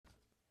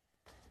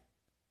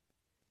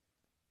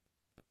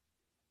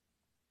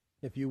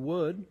If you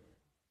would,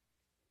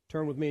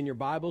 turn with me in your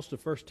Bibles to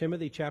 1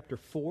 Timothy chapter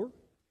 4.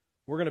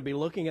 We're going to be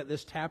looking at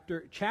this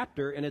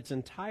chapter in its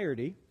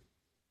entirety.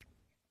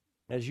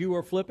 As you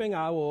are flipping,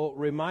 I will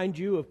remind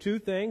you of two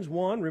things.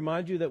 One,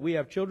 remind you that we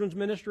have children's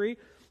ministry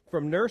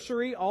from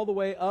nursery all the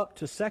way up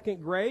to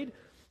second grade.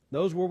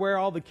 Those were where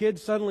all the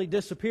kids suddenly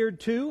disappeared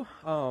to.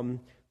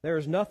 There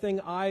is nothing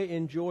I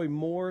enjoy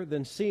more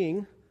than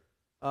seeing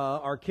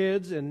our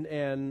kids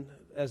and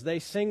as they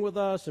sing with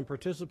us and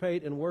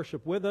participate in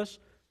worship with us.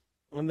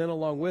 And then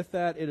along with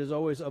that, it is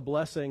always a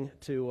blessing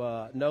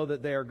to know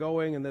that they are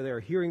going and that they are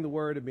hearing the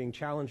word and being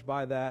challenged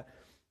by that.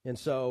 And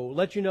so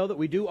let you know that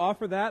we do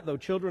offer that, though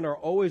children are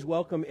always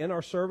welcome in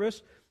our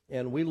service,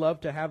 and we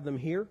love to have them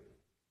here.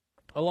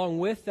 Along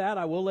with that,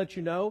 I will let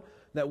you know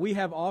that we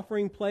have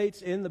offering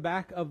plates in the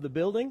back of the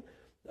building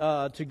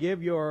to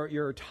give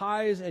your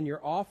tithes and your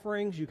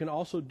offerings. You can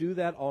also do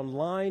that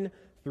online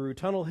through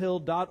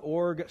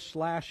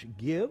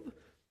tunnelhill.org/give.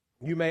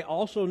 You may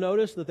also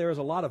notice that there is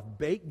a lot of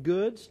baked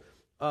goods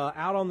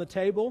out on the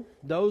table.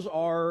 Those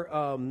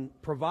are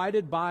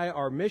provided by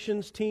our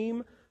missions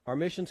team, our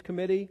missions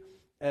committee,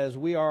 as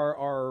we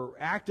are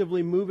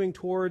actively moving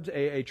towards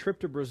a trip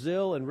to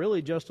Brazil in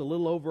really just a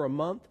little over a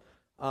month.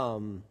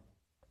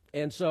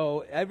 And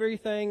so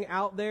everything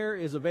out there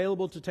is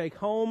available to take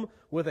home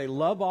with a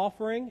love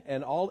offering,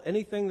 and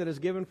anything that is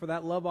given for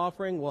that love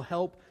offering will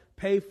help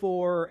pay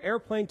for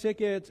airplane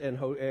tickets and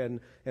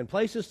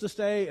places to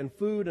stay and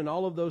food and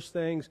all of those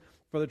things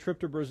for the trip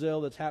to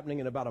Brazil that's happening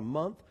in about a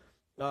month.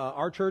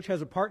 Our church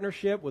has a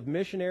partnership with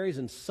missionaries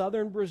in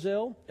southern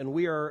Brazil, and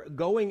we are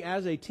going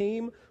as a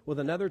team with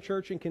another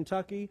church in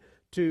Kentucky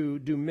to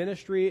do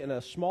ministry in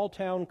a small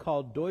town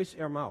called Dois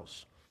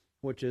Irmãos,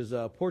 which is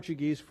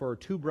Portuguese for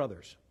two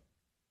brothers.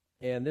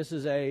 And this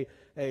is a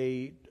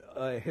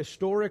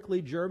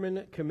historically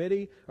German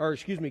community,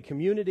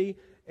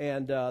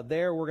 and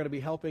there we're going to be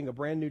helping a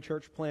brand new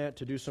church plant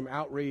to do some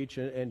outreach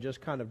and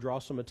just kind of draw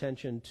some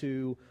attention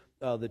to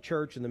the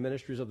church and the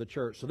ministries of the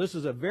church. So this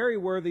is a very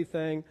worthy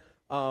thing.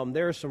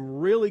 There's some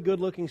really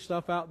good-looking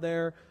stuff out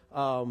there.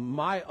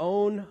 My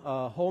own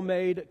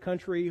homemade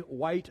country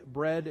white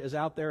bread is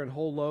out there in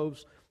whole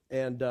loaves,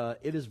 and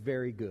it is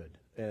very good.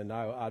 And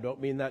I don't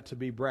mean that to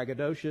be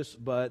braggadocious,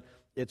 but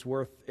it's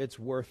worth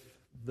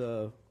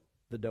the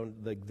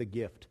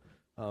gift.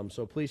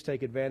 So please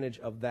take advantage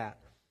of that.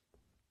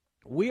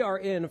 We are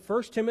in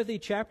 1 Timothy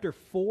chapter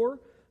 4.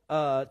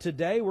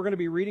 Today we're going to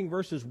be reading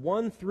verses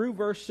 1 through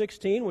verse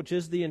 16, which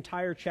is the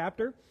entire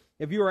chapter.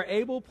 If you are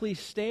able, please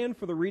stand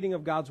for the reading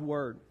of God's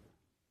Word.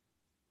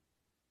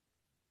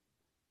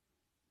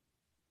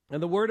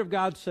 And the Word of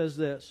God says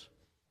this: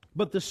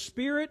 "But the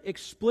Spirit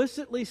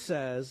explicitly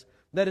says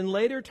that in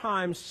later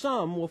times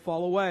some will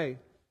fall away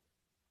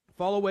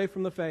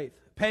from the faith,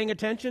 paying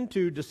attention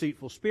to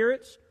deceitful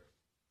spirits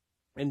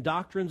and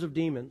doctrines of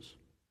demons,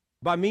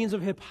 by means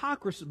of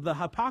hypocrisy, the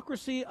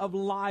hypocrisy of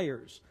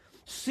liars,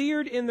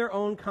 seared in their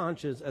own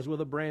conscience as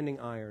with a branding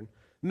iron.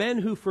 Men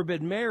who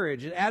forbid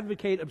marriage and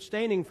advocate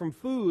abstaining from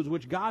foods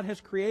which God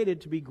has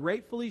created to be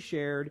gratefully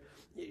shared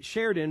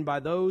in by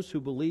those who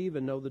believe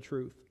and know the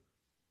truth.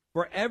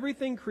 For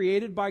everything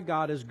created by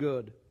God is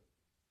good,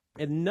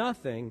 and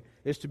nothing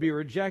is to be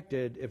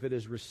rejected if it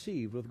is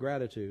received with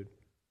gratitude.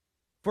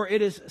 For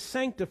it is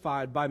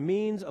sanctified by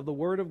means of the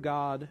word of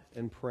God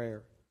and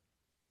prayer.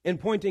 In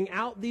pointing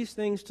out these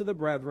things to the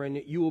brethren,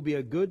 you will be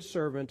a good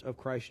servant of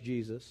Christ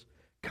Jesus,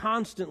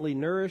 constantly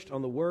nourished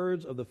on the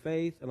words of the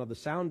faith and of the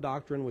sound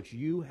doctrine which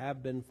you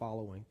have been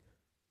following.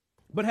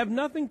 But have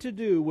nothing to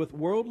do with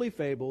worldly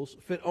fables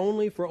fit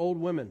only for old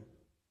women.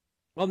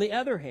 On the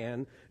other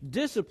hand,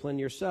 discipline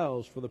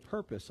yourselves for the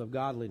purpose of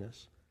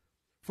godliness.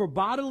 For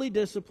bodily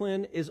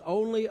discipline is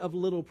only of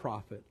little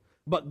profit,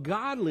 but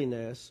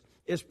godliness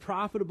is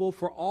profitable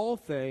for all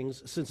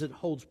things, since it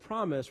holds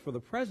promise for the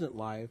present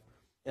life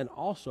and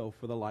also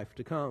for the life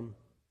to come.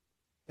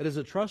 It is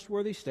a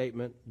trustworthy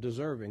statement,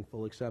 deserving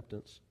full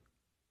acceptance.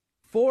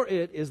 For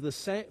it is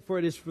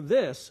for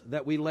this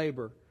that we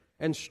labor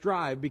and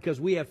strive, because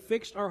we have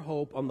fixed our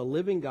hope on the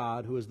living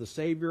God, who is the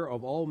Savior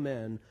of all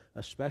men,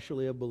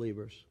 especially of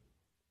believers.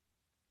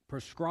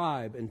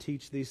 Prescribe and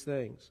teach these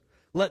things.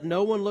 Let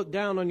no one look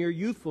down on your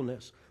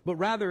youthfulness, but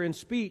rather in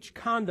speech,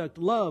 conduct,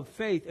 love,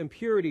 faith, and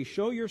purity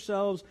show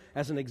yourselves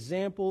as an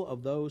example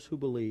of those who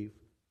believe.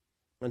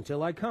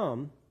 Until I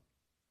come,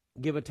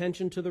 give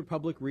attention to the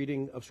public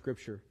reading of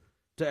Scripture,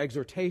 to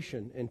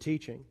exhortation and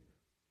teaching.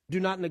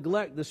 Do not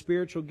neglect the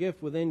spiritual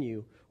gift within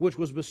you, which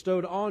was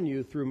bestowed on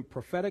you through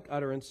prophetic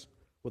utterance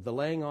with the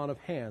laying on of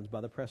hands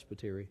by the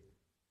presbytery.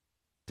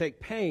 Take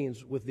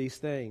pains with these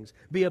things.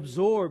 Be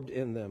absorbed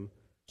in them,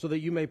 so that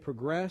you may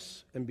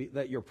progress and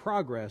that your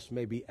progress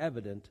may be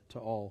evident to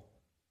all.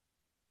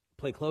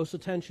 Pay close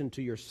attention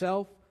to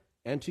yourself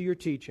and to your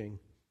teaching.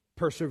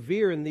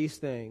 Persevere in these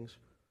things,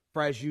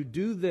 for as you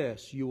do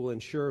this, you will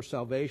ensure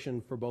salvation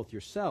for both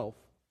yourself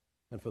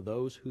and for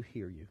those who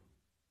hear you."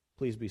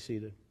 Please be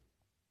seated.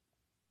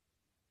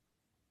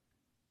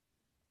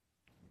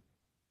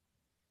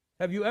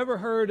 Have you ever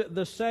heard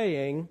the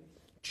saying,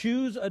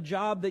 Choose a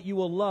job that you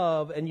will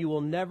love, and you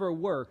will never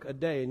work a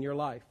day in your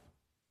life.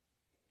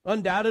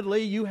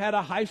 Undoubtedly, you had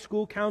a high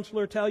school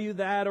counselor tell you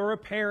that, or a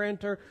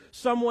parent, or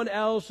someone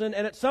else, and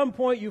at some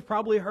point you've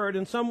probably heard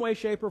in some way,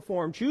 shape, or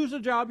form, choose a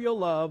job you'll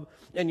love,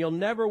 and you'll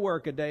never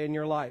work a day in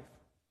your life.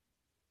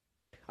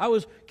 I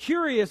was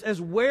curious as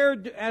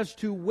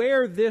to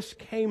where this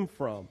came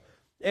from.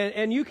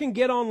 And you can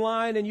get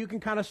online and you can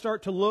kind of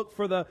start to look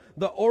for the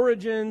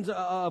origins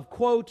of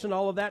quotes and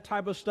all of that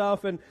type of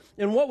stuff. And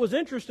what was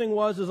interesting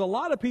is a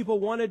lot of people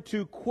wanted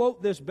to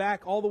quote this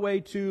back all the way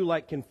to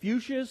like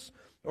Confucius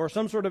or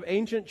some sort of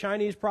ancient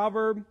Chinese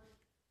proverb.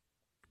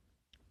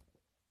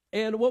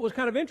 And what was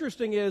kind of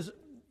interesting is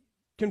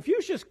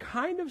Confucius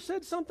kind of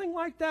said something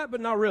like that, but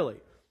not really.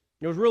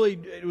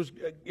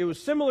 It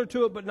was similar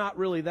to it, but not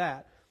really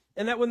that.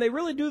 And that when they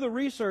really do the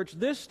research,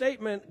 this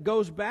statement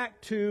goes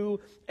back to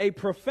a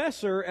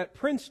professor at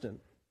Princeton.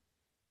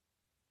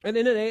 And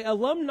in an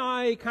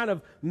alumni kind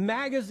of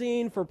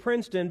magazine for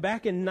Princeton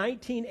back in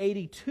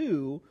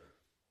 1982,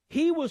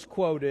 he was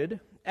quoted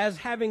as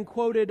having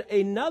quoted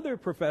another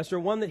professor,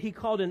 one that he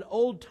called an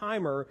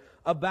old-timer,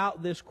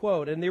 about this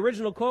quote. And the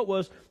original quote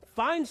was,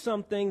 "Find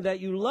something that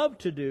you love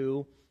to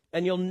do,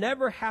 and you'll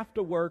never have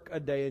to work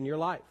a day in your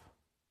life."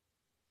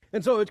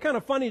 And so it's kind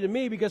of funny to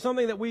me because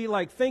something that we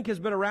think has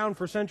been around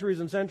for centuries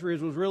and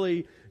centuries was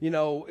really,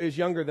 is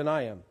younger than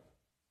I am.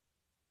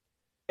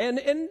 And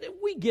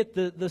we get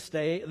the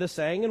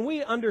saying, and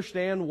we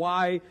understand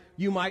why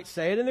you might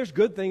say it, and there's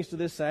good things to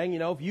this saying.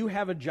 If you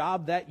have a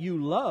job that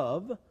you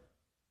love,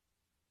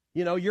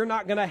 you're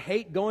not going to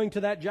hate going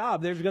to that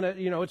job.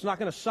 It's not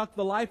going to suck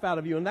the life out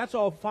of you, and that's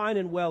all fine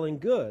and well and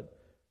good.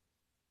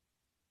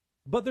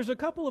 But there's a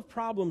couple of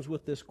problems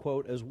with this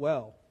quote as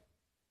well.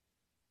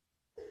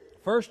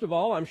 First of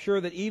all, I'm sure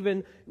that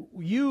even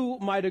you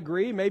might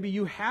agree, maybe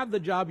you have the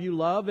job you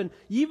love, and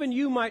even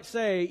you might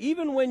say,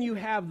 even when you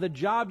have the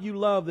job you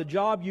love, the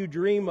job you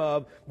dream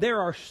of,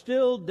 there are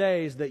still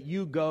days that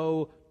you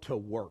go to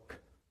work.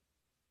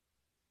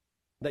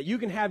 That you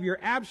can have your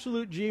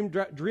absolute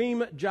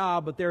dream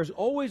job, but there's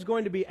always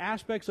going to be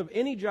aspects of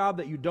any job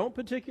that you don't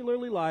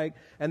particularly like,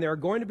 and there are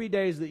going to be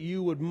days that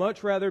you would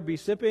much rather be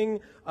sipping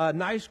a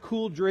nice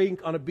cool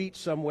drink on a beach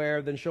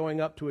somewhere than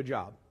showing up to a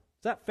job.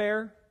 Is that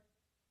fair?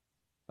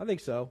 I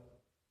think so.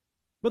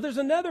 But there's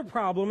another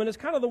problem, and it's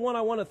kind of the one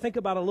I want to think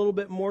about a little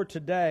bit more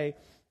today,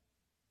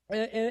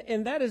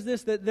 and that is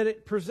this, that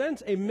it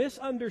presents a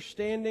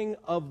misunderstanding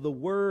of the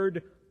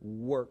word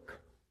work.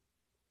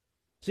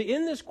 See,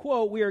 in this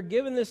quote, we are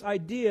given this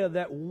idea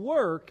that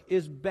work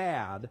is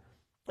bad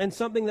and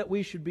something that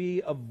we should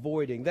be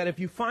avoiding. That if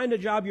you find a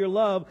job you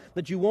love,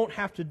 that you won't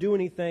have to do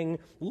anything,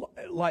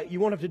 you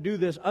won't have to do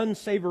this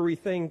unsavory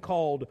thing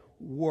called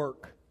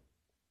work.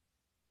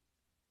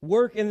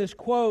 Work in this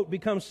quote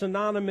becomes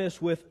synonymous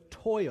with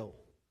toil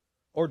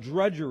or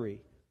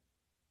drudgery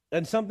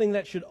and something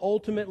that should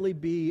ultimately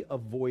be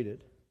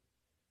avoided.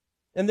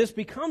 And this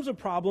becomes a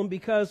problem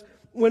because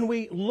when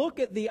we look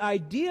at the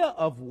idea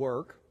of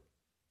work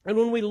and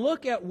when we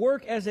look at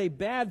work as a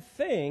bad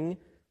thing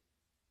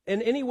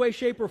in any way,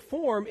 shape, or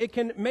form, it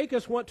can make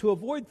us want to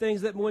avoid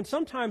things that when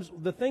sometimes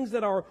the things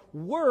that are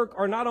work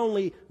are not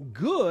only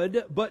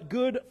good, but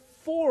good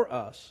for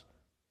us.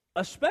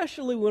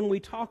 Especially when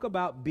we talk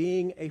about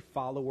being a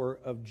follower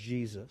of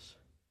Jesus.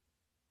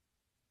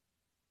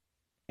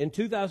 In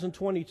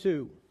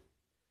 2022,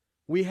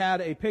 we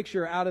had a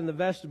picture out in the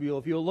vestibule.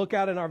 If you'll look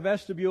out in our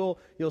vestibule,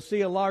 you'll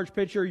see a large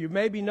picture. You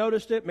maybe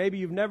noticed it, maybe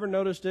you've never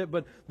noticed it,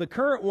 but the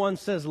current one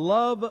says,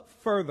 "Love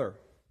Further."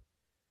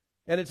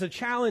 And it's a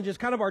challenge, it's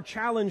kind of our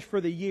challenge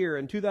for the year.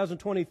 In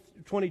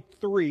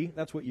 2023,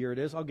 that's what year it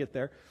is, I'll get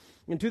there.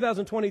 In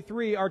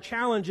 2023, our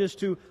challenge is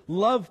to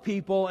love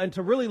people and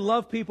to really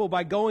love people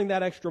by going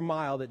that extra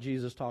mile that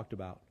Jesus talked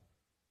about.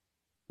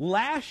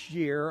 Last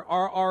year,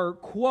 our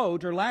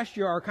quote, or last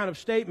year, our kind of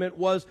statement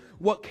was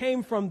what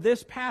came from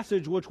this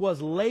passage, which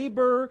was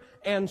labor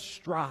and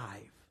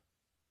strive.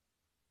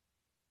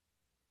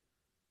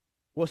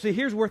 Well, see,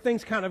 here's where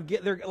things kind of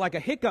get there, like a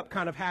hiccup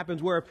kind of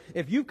happens, where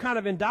if you kind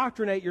of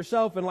indoctrinate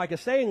yourself in like a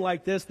saying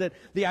like this, that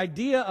the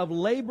idea of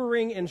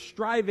laboring and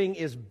striving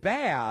is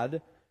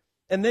bad,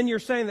 and then you're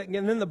saying that,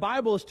 and then the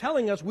Bible is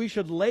telling us we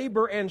should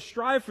labor and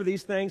strive for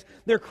these things,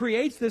 there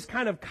creates this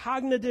kind of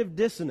cognitive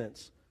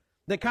dissonance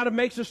that kind of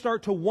makes us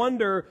start to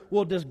wonder,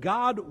 well, does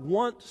God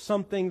want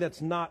something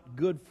that's not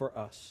good for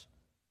us?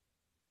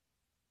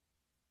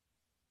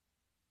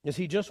 Is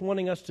He just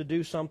wanting us to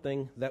do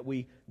something that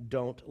we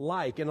don't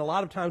like? And a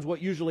lot of times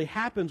what usually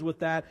happens with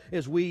that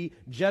is we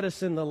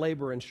jettison the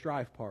labor and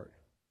strive part.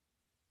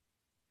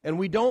 And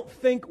we don't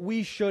think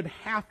we should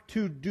have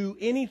to do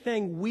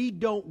anything we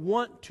don't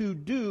want to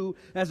do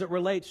as it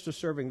relates to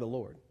serving the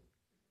Lord.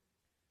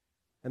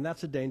 And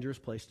that's a dangerous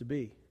place to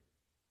be.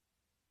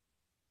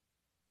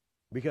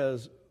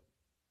 Because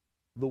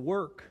the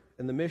work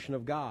and the mission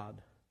of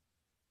God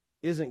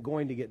isn't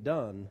going to get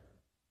done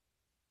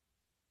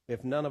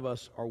if none of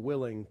us are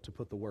willing to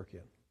put the work in.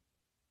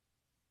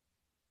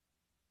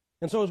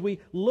 And so as we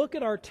look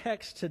at our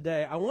text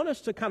today, I want us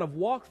to kind of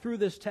walk through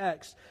this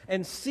text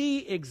and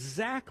see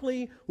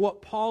exactly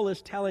what Paul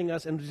is telling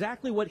us and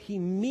exactly what he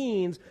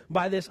means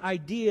by this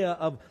idea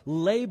of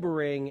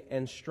laboring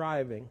and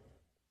striving.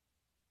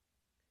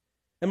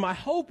 And my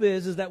hope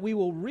is that we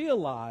will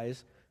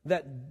realize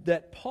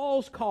that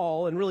Paul's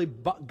call, and really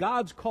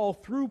God's call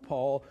through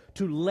Paul,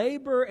 to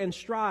labor and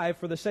strive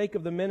for the sake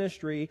of the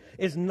ministry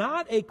is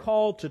not a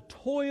call to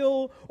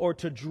toil or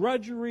to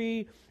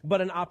drudgery,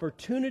 but an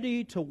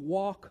opportunity to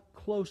walk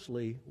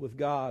closely with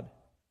God,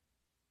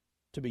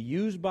 to be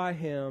used by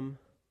Him,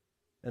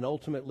 and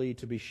ultimately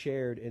to be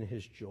shared in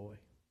His joy,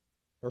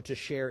 or to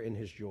share in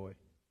His joy.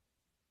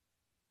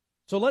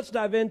 So let's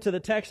dive into the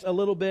text a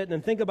little bit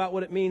and think about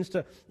what it means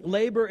to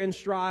labor and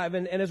strive.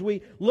 And as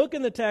we look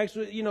in the text,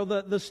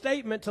 the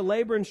statement to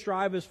labor and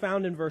strive is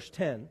found in verse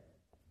 10.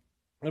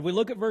 If we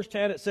look at verse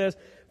 10, it says,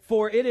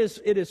 "For it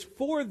is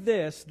for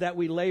this that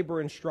we labor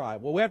and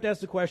strive." Well, we have to ask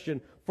the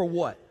question, for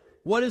what?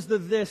 What is the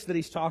this that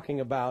he's talking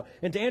about?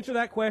 And to answer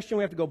that question,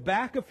 we have to go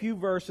back a few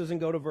verses and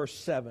go to verse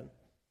 7.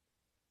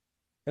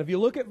 And if you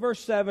look at verse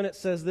 7, it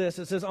says this.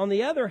 It says, "On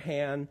the other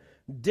hand,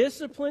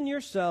 discipline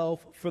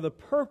yourself for the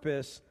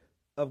purpose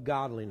of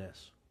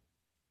godliness."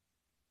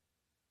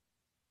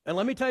 And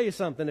let me tell you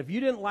something. If you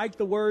didn't like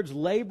the words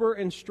labor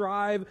and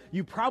strive,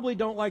 you probably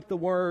don't like the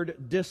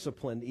word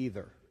discipline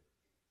either.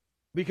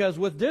 Because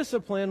with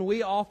discipline,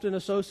 we often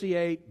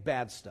associate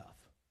bad stuff.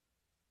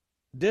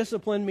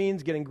 Discipline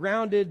means getting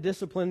grounded.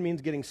 Discipline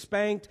means getting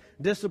spanked.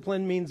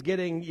 Discipline means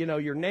getting,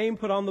 your name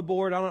put on the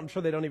board. I'm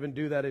sure they don't even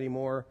do that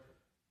anymore.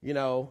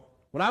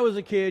 When I was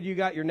a kid, you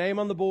got your name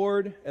on the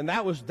board, and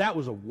that was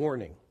a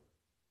warning.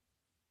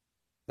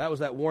 That was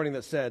that warning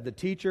that said, the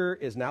teacher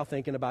is now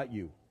thinking about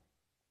you.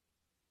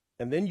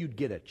 And then you'd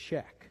get a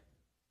check.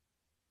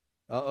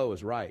 Uh-oh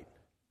is right.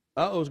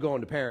 Uh-oh's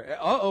going to parent.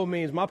 Uh-oh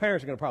means my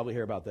parents are going to probably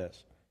hear about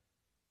this.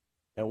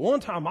 And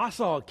one time I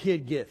saw a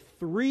kid get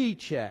 3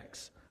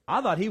 checks.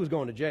 I thought he was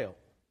going to jail.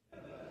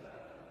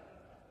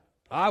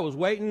 I was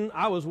waiting.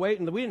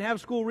 We didn't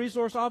have school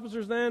resource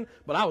officers then,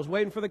 but I was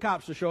waiting for the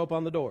cops to show up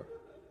on the door.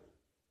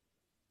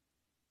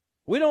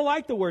 We don't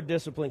like the word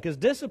discipline because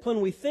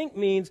discipline we think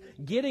means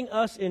getting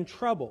us in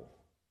trouble.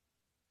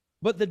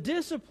 But the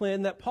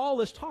discipline that Paul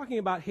is talking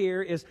about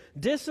here is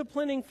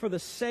disciplining for the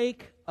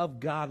sake of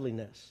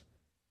godliness.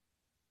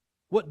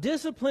 What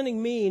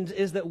disciplining means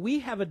is that we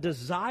have a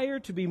desire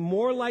to be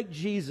more like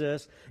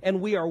Jesus,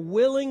 and we are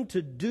willing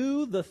to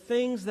do the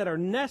things that are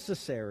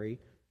necessary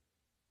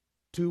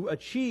to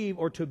achieve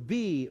or to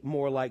be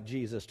more like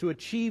Jesus, to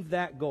achieve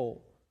that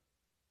goal.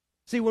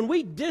 See, when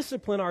we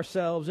discipline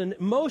ourselves in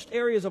most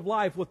areas of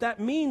life, what that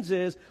means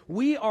is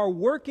we are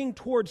working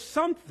towards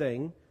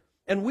something,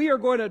 and we are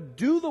going to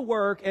do the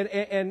work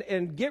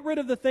and get rid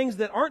of the things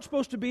that aren't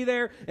supposed to be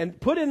there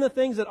and put in the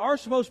things that are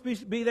supposed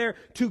to be there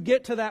to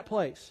get to that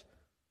place.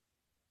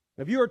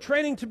 If you are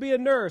training to be a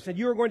nurse and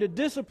you are going to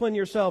discipline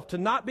yourself to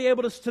not be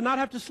able to not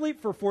have to sleep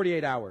for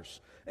 48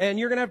 hours, and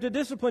you're going to have to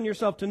discipline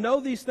yourself to know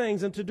these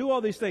things and to do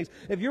all these things.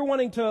 If you're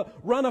wanting to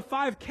run a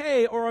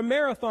 5K or a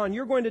marathon,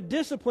 you're going to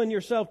discipline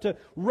yourself to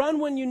run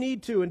when you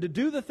need to and to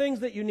do the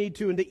things that you need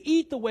to and to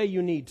eat the way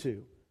you need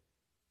to.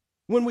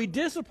 When we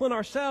discipline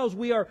ourselves,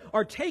 we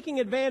are taking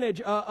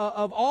advantage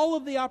of all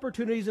of the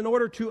opportunities in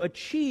order to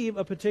achieve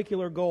a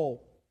particular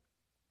goal.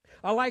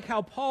 I like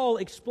how Paul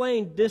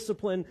explained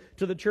discipline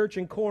to the church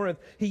in Corinth.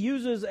 He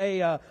uses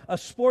a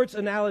sports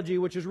analogy,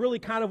 which is really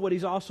kind of what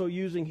he's also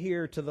using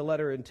here to the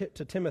letter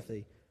to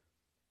Timothy.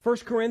 1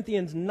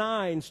 Corinthians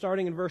 9,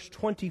 starting in verse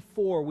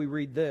 24, we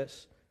read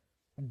this.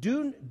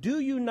 Do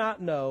you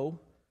not know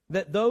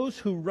that those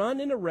who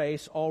run in a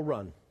race all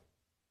run,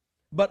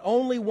 but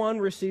only one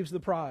receives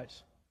the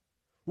prize?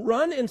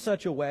 Run in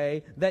such a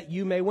way that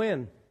you may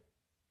win.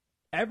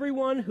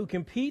 Everyone who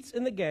competes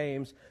in the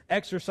games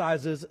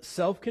exercises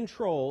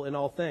self-control in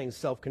all things.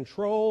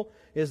 Self-control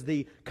is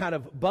the kind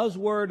of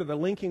buzzword or the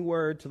linking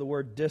word to the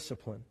word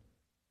discipline.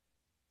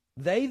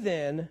 They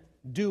then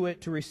do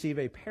it to receive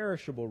a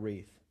perishable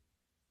wreath,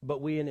 but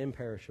we an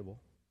imperishable.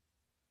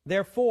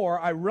 Therefore,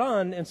 I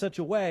run in such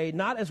a way,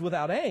 not as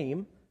without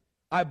aim.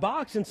 I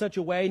box in such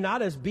a way,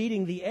 not as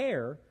beating the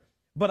air,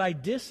 but I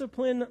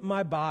discipline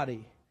my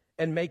body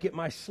and make it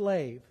my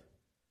slave,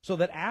 so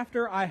that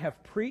after I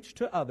have preached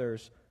to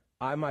others,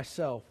 I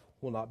myself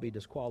will not be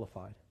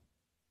disqualified.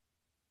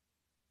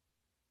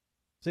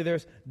 See,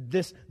 there's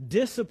this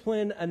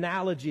discipline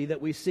analogy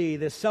that we see,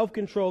 this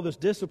self-control, this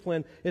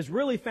discipline is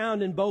really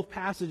found in both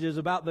passages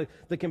about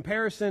the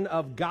comparison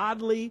of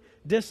godly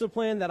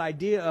discipline, that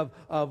idea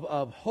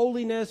of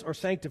holiness or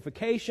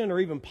sanctification or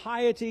even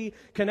piety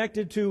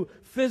connected to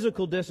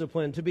physical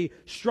discipline, to be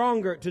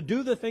stronger, to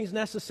do the things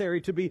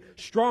necessary to be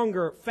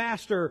stronger,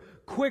 faster,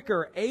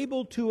 quicker,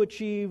 able to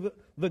achieve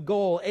the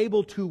goal,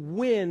 able to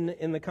win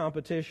in the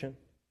competition.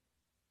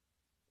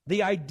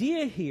 The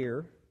idea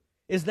here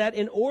is that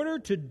in order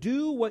to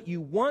do what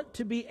you want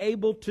to be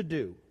able to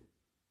do,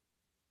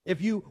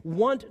 if you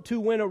want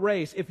to win a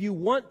race, if you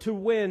want to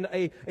win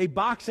a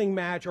boxing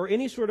match or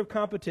any sort of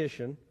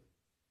competition,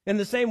 In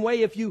the same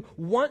way, if you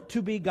want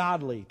to be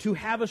godly, to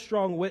have a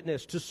strong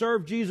witness, to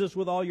serve Jesus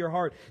with all your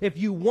heart, if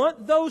you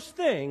want those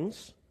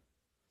things,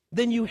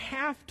 then you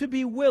have to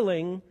be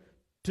willing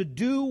to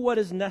do what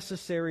is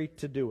necessary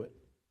to do it.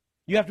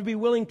 You have to be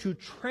willing to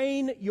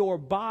train your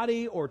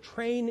body or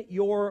train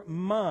your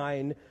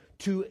mind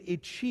to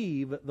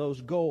achieve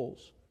those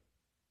goals.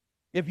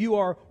 If you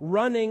are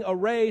running a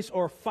race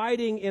or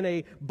fighting in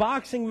a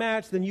boxing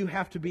match, then you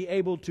have to be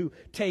able to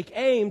take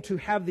aim, to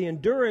have the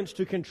endurance,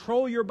 to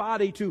control your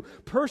body, to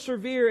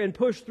persevere and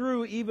push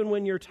through even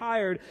when you're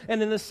tired.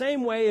 And in the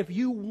same way, if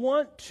you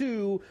want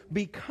to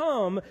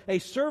become a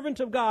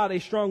servant of God, a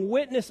strong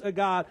witness of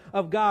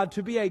God,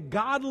 to be a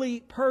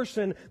godly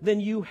person, then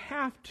you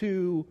have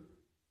to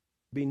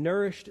be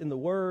nourished in the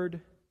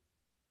Word,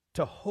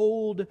 to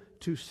hold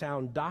to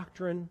sound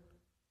doctrine,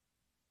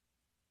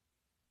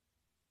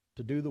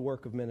 to do the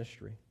work of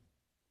ministry.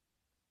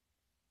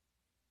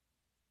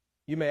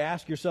 You may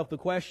ask yourself the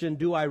question,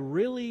 do I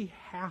really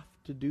have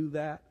to do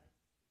that?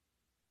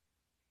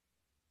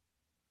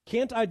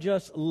 Can't I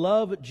just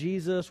love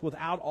Jesus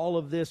without all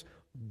of this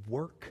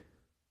work?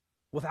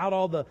 Without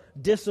all the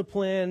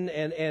discipline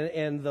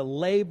and the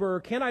labor?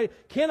 Can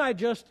I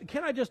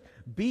just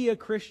be a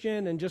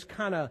Christian and just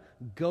kind of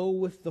go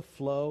with the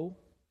flow?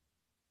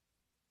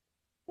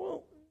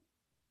 Well,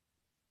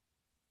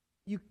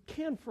 you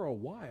can for a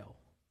while.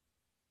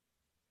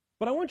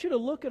 But I want you to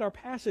look at our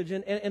passage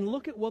and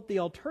look at what the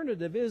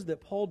alternative is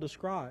that Paul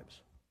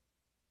describes.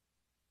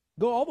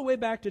 Go all the way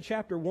back to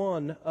verse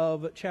 1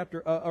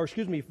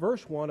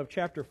 of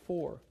chapter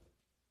 4.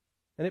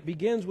 And it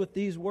begins with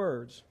these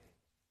words.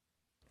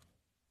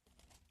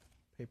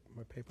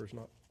 My paper's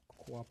not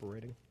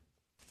cooperating.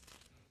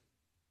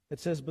 It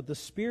says, "But the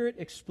Spirit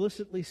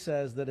explicitly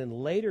says that in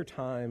later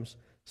times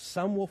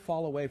some will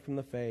fall away from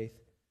the faith,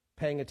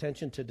 paying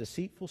attention to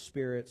deceitful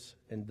spirits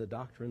and the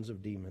doctrines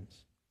of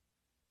demons."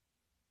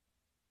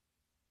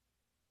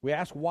 We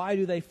ask, why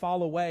do they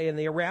fall away? And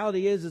the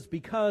reality is, it's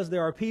because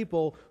there are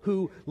people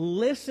who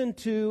listen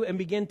to and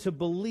begin to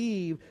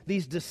believe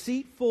these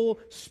deceitful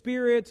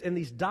spirits and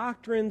these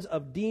doctrines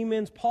of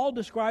demons. Paul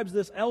describes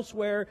this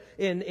elsewhere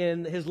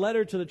in his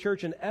letter to the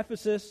church in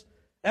Ephesus.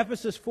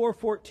 Ephesus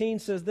 4:14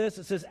 says this.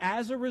 It says,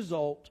 "As a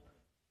result,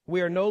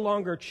 we are no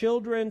longer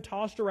children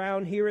tossed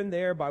around here and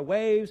there by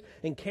waves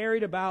and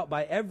carried about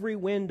by every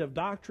wind of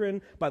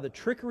doctrine, by the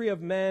trickery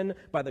of men,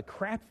 by the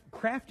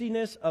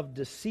craftiness of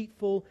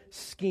deceitful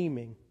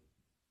scheming."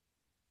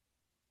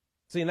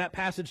 See, in that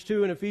passage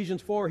too, in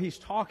Ephesians 4, he's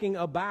talking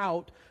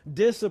about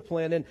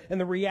discipline.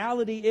 And the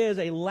reality is,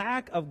 a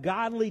lack of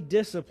godly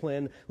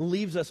discipline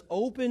leaves us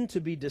open to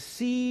be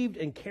deceived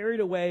and carried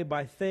away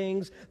by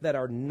things that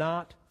are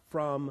not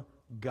from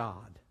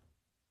God.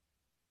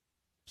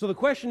 So the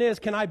question is,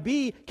 can I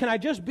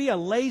just be a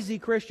lazy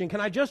Christian?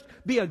 Can I just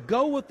be a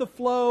go with the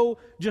flow,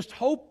 just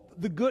hope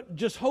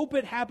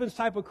it happens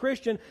type of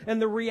Christian?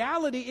 And the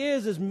reality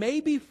is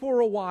maybe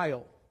for a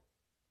while.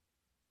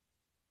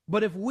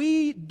 But if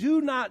we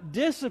do not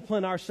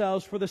discipline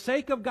ourselves for the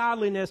sake of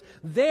godliness,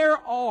 there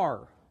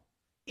are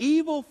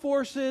evil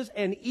forces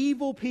and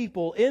evil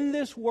people in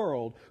this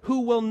world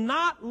who will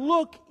not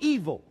look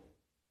evil.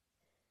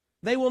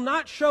 They will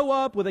not show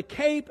up with a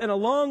cape and a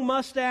long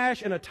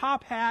mustache and a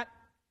top hat.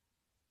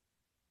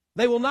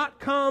 They will not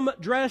come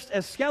dressed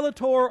as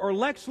Skeletor or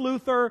Lex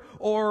Luthor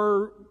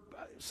or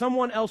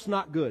someone else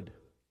not good.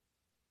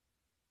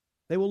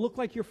 They will look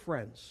like your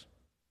friends,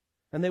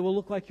 and they will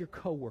look like your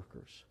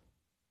coworkers,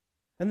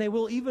 and they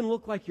will even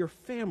look like your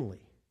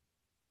family.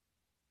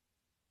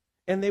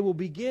 And they will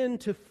begin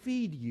to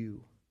feed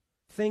you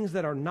things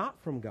that are not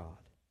from God,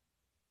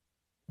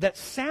 that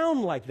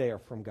sound like they are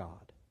from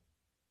God,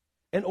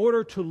 in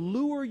order to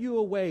lure you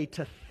away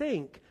to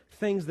think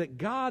things that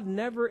God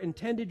never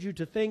intended you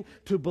to think,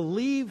 to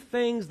believe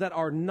things that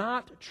are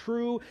not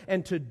true,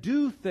 and to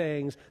do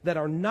things that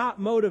are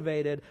not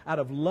motivated out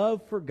of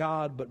love for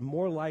God, but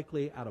more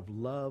likely out of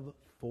love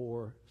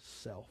for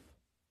self.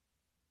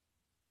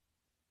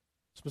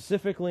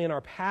 Specifically in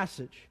our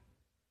passage,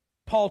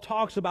 Paul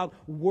talks about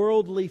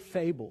worldly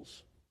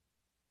fables.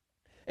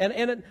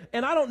 And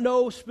I don't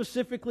know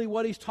specifically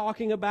what he's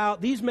talking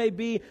about. These may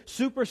be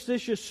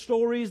superstitious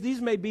stories. These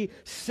may be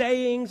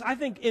sayings. I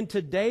think in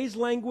today's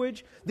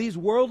language, these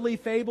worldly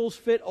fables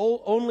fit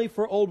only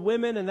for old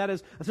women. And that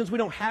is, since we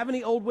don't have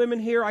any old women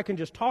here, I can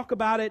just talk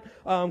about it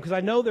because I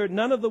know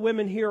none of the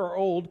women here are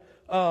old.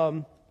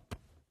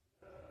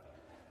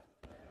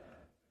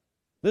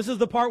 This is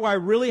the part where I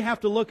really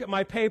have to look at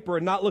my paper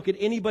and not look at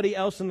anybody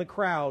else in the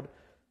crowd.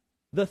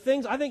 The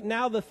thing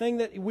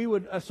that we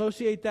would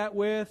associate that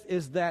with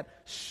is that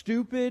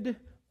stupid,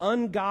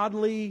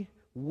 ungodly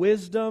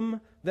wisdom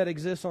that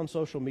exists on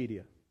social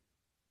media.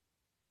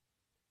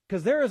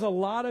 Because there is a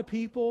lot of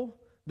people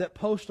that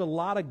post a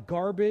lot of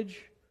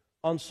garbage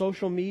on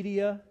social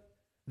media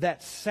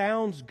that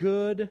sounds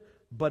good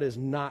but is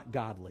not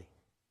godly.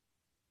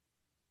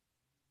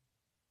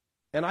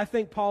 And I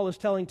think Paul is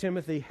telling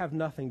Timothy, have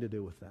nothing to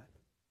do with that.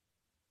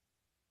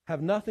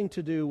 Have nothing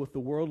to do with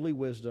the worldly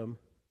wisdom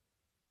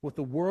with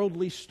the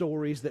worldly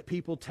stories that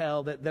people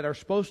tell that are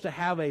supposed to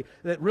have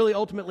that really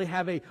ultimately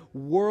have a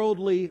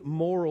worldly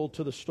moral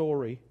to the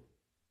story.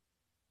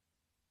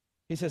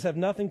 He says, have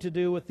nothing to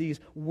do with these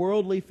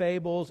worldly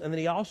fables. And then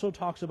he also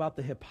talks about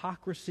the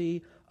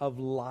hypocrisy of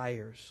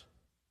liars.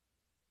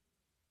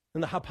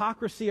 And the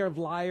hypocrisy of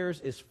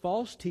liars is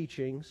false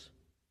teachings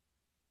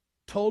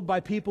told by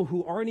people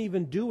who aren't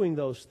even doing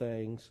those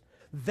things.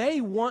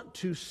 They want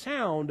to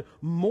sound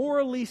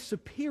morally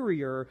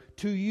superior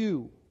to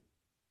you.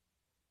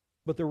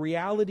 But the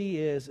reality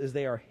is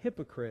they are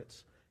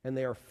hypocrites, and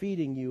they are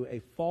feeding you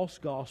a false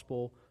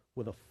gospel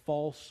with a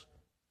false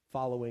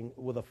following,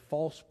 with a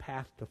false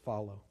path to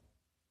follow.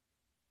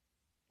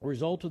 The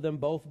result of them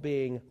both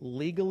being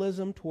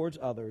legalism towards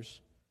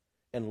others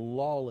and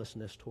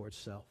lawlessness towards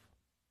self.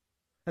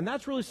 And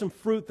that's really some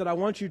fruit that I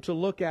want you to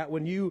look at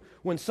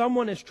when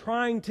someone is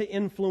trying to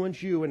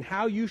influence you and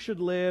how you should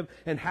live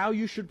and how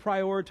you should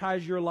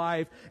prioritize your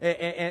life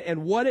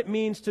and what it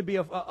means to be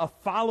a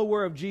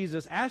follower of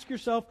Jesus. Ask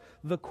yourself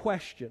the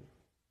question: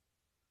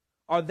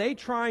 are they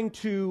trying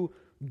to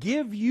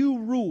give you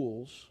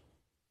rules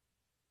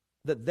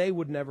that they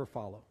would never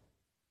follow?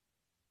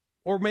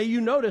 Or may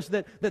you notice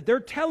that they're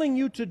telling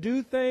you to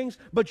do things,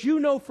 but you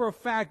know for a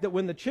fact that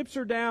when the chips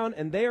are down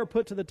and they are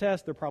put to the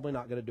test, they're probably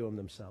not going to do them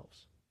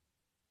themselves.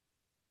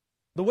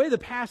 The way the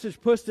passage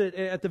puts it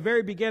at the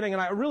very beginning,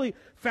 and I really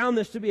found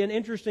this to be an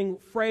interesting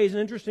phrase, an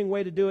interesting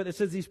way to do it. It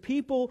says these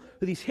people,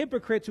 these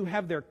hypocrites who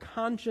have their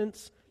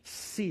conscience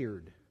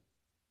seared.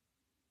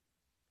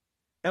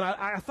 And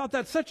I thought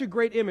that's such a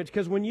great image,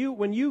 because when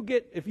you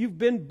get, if you've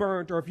been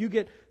burnt or if you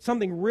get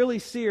something really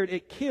seared,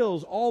 it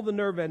kills all the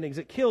nerve endings.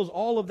 It kills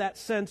all of that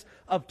sense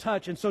of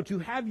touch. And so to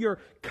have your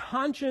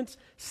conscience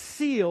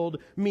sealed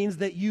means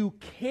that you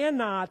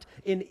cannot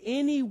in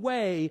any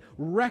way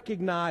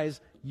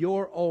recognize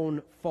your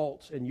own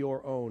faults and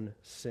your own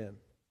sin.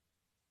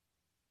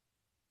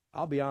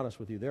 I'll be honest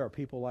with you, there are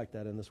people like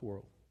that in this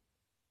world.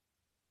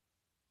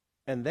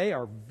 And they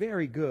are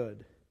very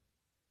good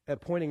at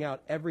pointing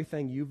out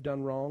everything you've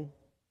done wrong,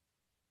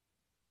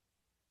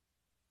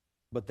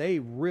 but they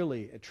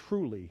really,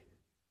 truly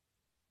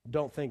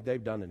don't think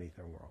they've done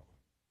anything wrong.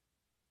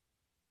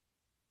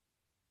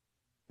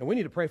 And we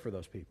need to pray for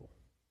those people.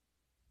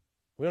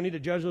 We don't need to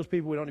judge those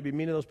people. We don't need to be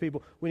mean to those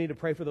people. We need to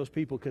pray for those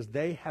people because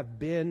they have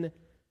been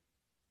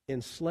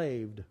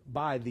enslaved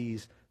by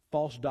these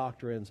false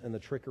doctrines and the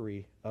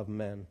trickery of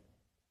men.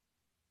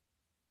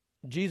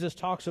 Jesus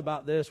talks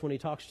about this when he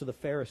talks to the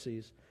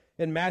Pharisees.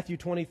 In Matthew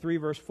 23,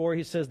 verse 4,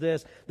 he says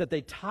this, that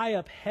they tie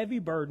up heavy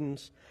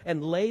burdens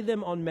and lay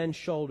them on men's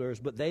shoulders,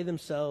 but they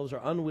themselves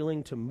are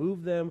unwilling to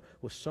move them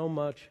with so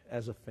much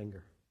as a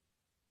finger.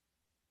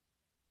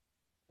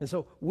 And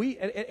so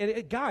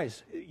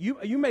guys,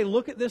 you may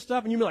look at this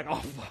stuff and you may be like,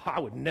 oh, I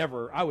would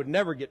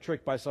never get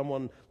tricked by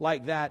someone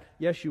like that.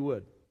 Yes, you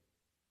would.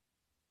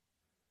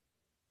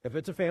 If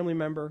it's a family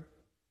member,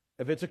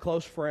 if it's a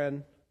close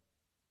friend,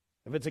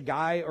 if it's a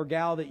guy or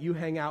gal that you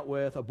hang out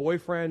with, a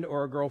boyfriend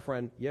or a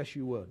girlfriend, yes,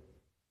 you would.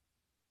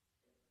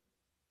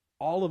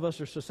 All of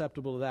us are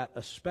susceptible to that,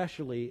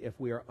 especially if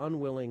we are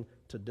unwilling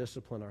to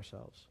discipline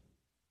ourselves.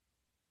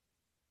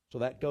 So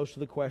that goes to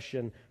the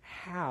question,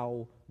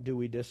 how do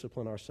we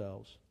discipline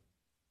ourselves?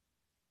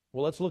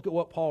 Well, let's look at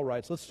what Paul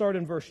writes. Let's start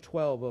in verse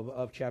 12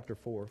 of chapter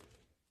 4.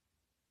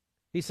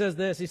 He says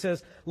this, he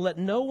says, let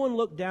no one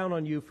look down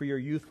on you for your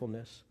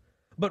youthfulness,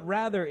 but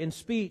rather in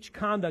speech,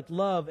 conduct,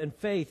 love, and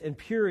faith, and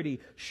purity,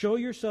 show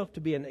yourself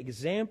to be an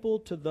example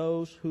to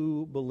those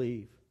who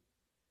believe.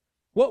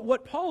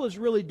 What Paul is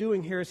really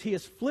doing here is he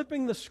is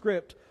flipping the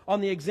script on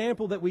the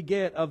example that we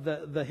get of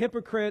the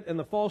hypocrite and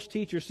the false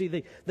teacher. See,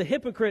 the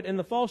hypocrite and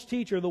the false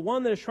teacher, the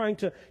one that is trying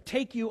to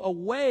take you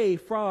away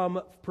from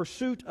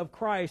pursuit of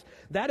Christ,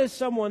 that is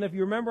someone, if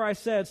you remember I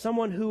said,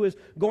 someone who is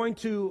going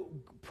to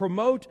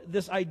promote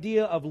this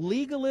idea of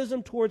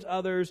legalism towards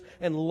others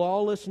and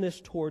lawlessness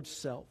towards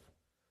self.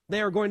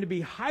 They are going to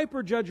be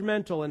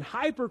hyper-judgmental and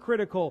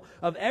hypercritical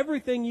of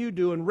everything you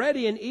do and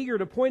ready and eager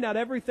to point out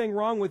everything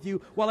wrong with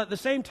you, while at the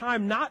same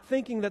time not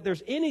thinking that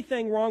there's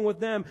anything wrong with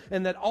them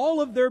and that all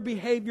of their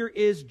behavior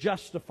is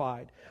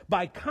justified.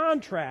 By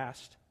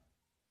contrast,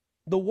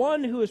 the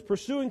one who is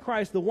pursuing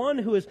Christ, the one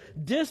who is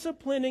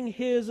disciplining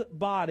his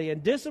body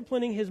and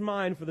disciplining his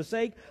mind for the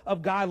sake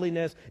of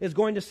godliness, is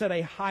going to set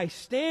a high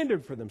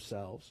standard for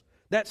themselves,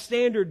 that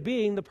standard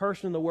being the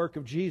person and the work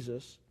of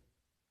Jesus,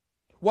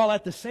 while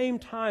at the same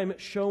time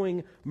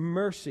showing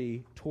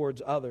mercy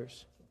towards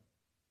others.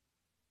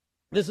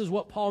 This is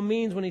what Paul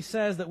means when he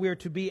says that we are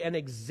to be an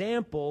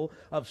example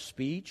of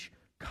speech,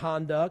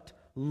 conduct,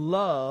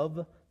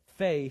 love,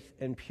 faith,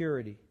 and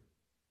purity.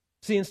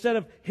 See, instead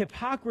of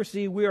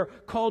hypocrisy, we are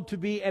called to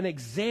be an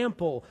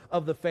example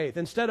of the faith.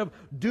 Instead of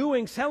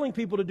telling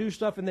people to do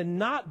stuff and then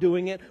not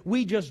doing it,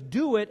 we just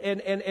do it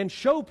and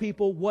show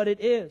people what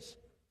it is.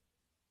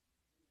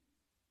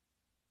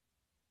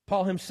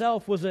 Paul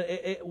himself was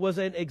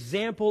an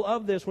example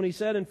of this when he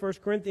said in 1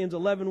 Corinthians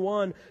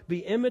 11:1, be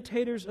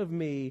imitators of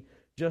me,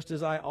 just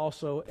as I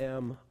also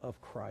am of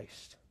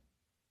Christ.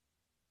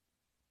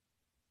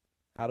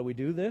 How do we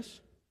do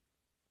this?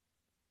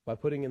 By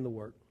putting in the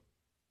work.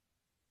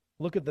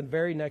 Look at the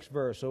very next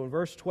verse. So in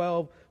verse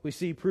 12, we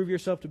see, prove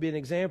yourself to be an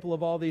example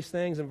of all these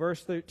things. In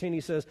verse 13, he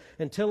says,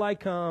 until I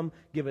come,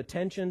 give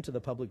attention to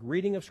the public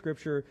reading of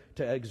Scripture,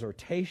 to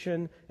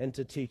exhortation, and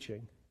to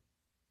teaching.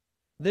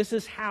 This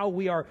is how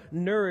we are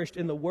nourished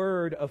in the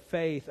word of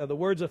faith, the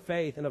words of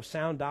faith and of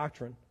sound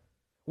doctrine.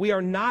 We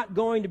are not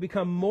going to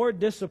become more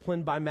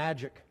disciplined by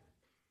magic.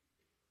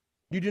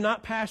 You do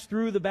not pass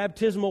through the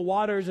baptismal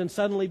waters and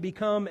suddenly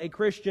become a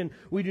Christian.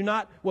 We do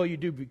not, well, you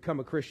do become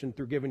a Christian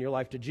through giving your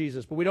life to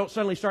Jesus, but we don't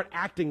suddenly start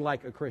acting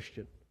like a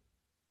Christian.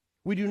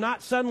 We do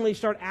not suddenly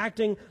start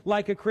acting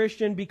like a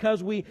Christian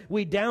because we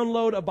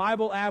download a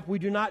Bible app. We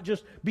do not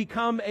just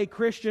become a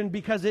Christian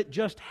because it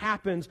just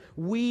happens.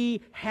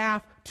 We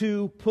have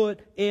to put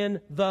in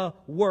the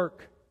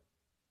work.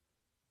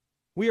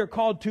 We are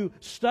called to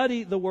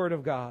study the Word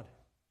of God,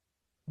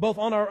 both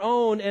on our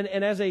own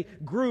and as a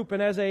group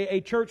and as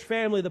a church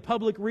family, the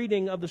public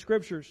reading of the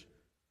Scriptures.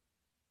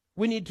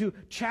 We need to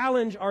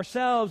challenge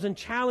ourselves and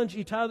challenge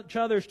each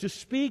other to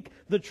speak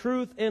the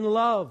truth in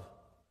love.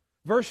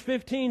 Verse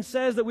 15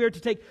 says that we are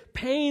to take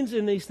pains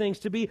in these things,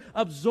 to be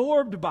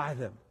absorbed by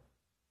them.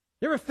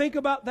 You ever think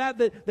about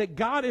that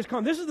God is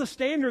calling? This is the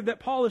standard that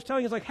Paul is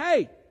telling us, like,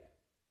 hey,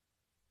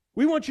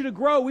 we want you to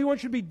grow. We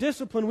want you to be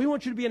disciplined. We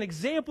want you to be an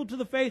example to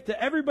the faith,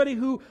 to everybody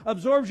who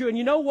absorbs you. And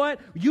you know what?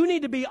 You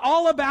need to be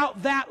all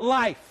about that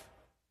life.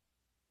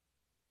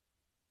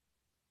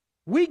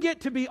 We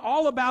get to be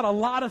all about a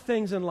lot of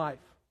things in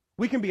life.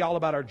 We can be all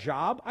about our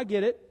job. I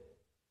get it.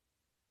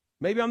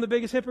 Maybe I'm the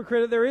biggest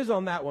hypocrite there is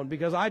on that one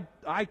because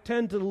I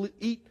tend to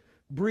eat,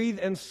 breathe,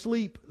 and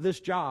sleep this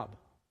job.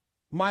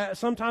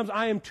 Sometimes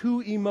I am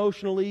too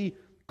emotionally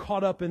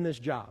caught up in this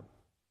job.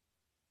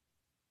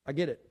 I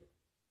get it.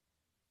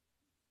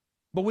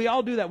 But we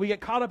all do that. We get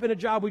caught up in a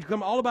job. We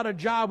become all about a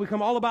job. We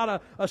become all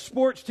about a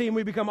sports team.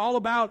 We become all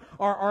about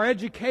our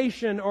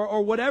education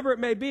or whatever it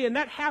may be. And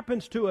that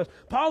happens to us.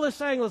 Paul is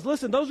saying,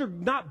 listen, those are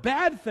not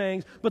bad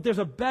things, but there's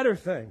a better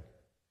thing.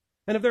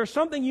 And if there's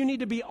something you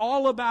need to be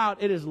all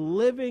about, it is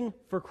living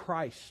for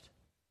Christ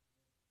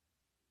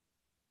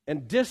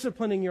and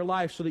disciplining your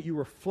life so that you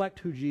reflect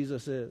who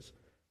Jesus is.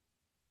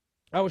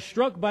 I was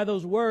struck by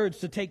those words,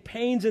 to take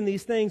pains in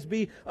these things,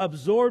 be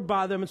absorbed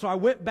by them. And so I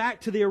went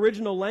back to the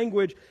original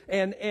language,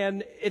 and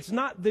it's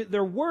not,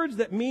 they're words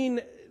that mean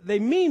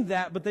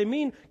that, but they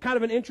mean kind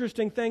of an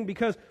interesting thing,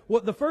 because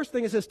what the first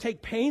thing it says,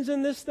 take pains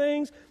in these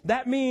things,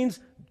 that means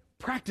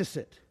practice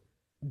it.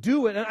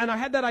 Do it. And I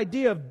had that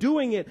idea of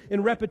doing it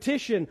in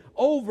repetition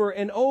over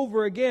and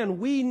over again.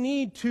 We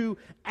need to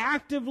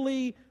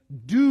actively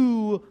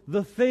do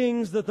the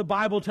things that the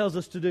Bible tells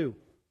us to do.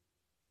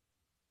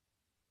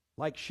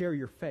 Like share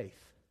your faith.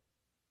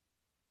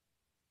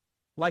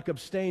 Like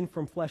abstain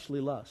from fleshly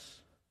lusts.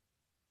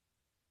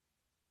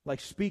 Like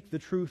speak the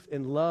truth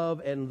in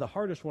love. And the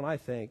hardest one, I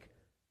think,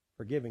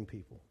 forgiving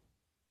people.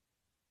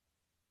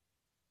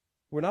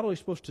 We're not only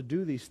supposed to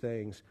do these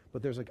things,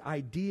 but there's an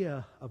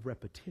idea of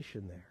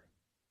repetition there.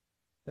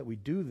 That we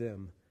do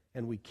them,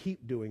 and we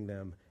keep doing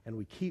them, and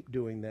we keep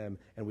doing them,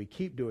 and we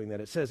keep doing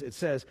that. It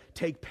says,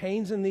 take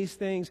pains in these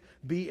things,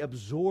 be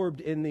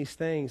absorbed in these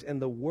things.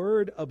 And the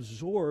word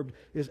absorbed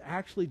is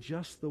actually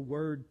just the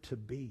word to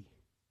be.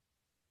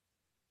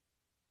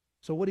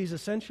 So what he's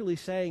essentially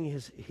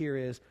saying here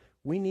is,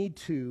 we need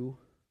to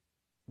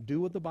do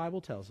what the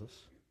Bible tells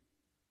us.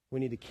 We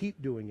need to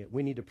keep doing it.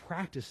 We need to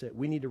practice it.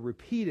 We need to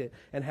repeat it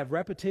and have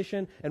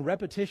repetition and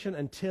repetition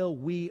until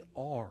we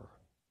are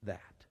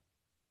that.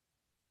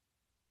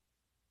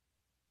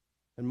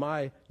 In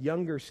my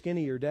younger,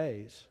 skinnier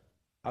days,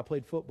 I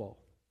played football.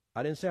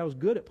 I didn't say I was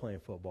good at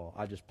playing football.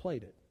 I just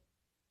played it.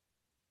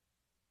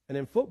 And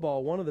in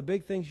football, one of the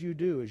big things you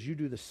do is you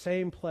do the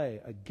same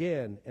play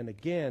again and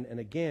again and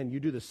again.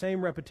 You do the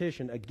same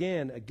repetition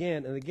again,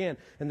 again, and again.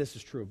 And this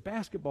is true of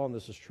basketball, and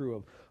this is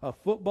true of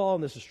football,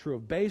 and this is true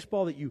of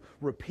baseball, that you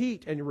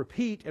repeat and you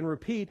repeat and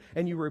repeat,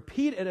 and you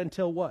repeat it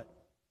until what?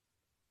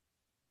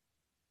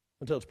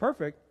 Until it's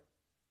perfect,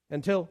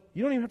 until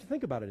you don't even have to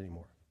think about it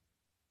anymore.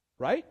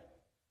 Right?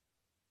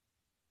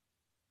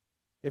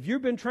 If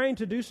you've been trained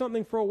to do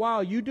something for a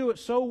while, you do it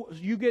so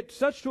you get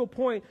such to a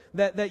point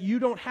that you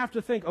don't have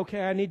to think,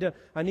 okay, I need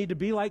to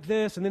be like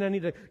this, and then I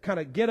need to kind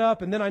of get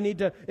up, and then I need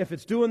to, if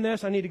it's doing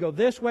this, I need to go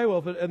this way,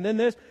 and then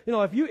this. You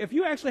know, if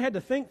you actually had to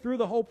think through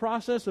the whole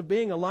process of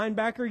being a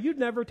linebacker, you'd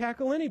never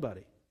tackle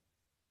anybody.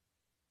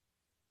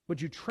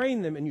 But you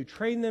train them, and you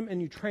train them,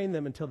 and you train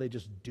them until they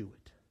just do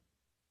it.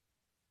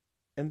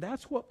 And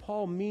that's what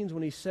Paul means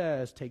when he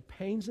says, take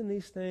pains in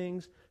these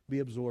things, be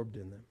absorbed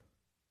in them.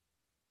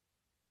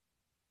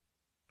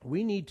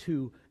 We need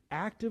to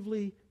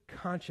actively,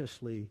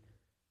 consciously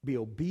be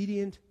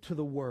obedient to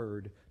the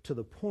Word to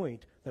the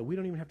point that we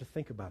don't even have to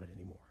think about it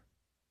anymore.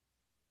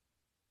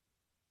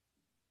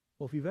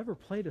 Well, if you've ever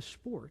played a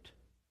sport,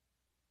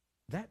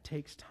 that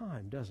takes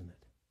time, doesn't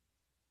it?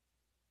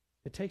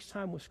 It takes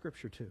time with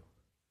Scripture too.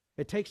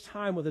 It takes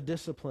time with a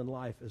disciplined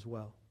life as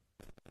well.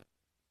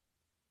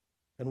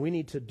 And we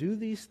need to do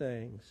these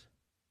things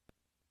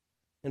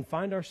and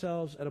find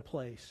ourselves at a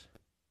place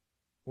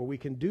where we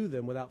can do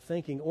them without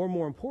thinking, or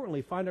more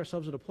importantly, find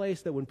ourselves at a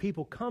place that when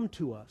people come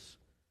to us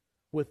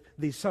with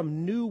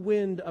some new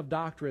wind of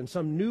doctrine,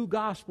 some new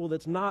gospel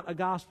that's not a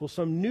gospel,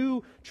 some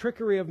new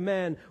trickery of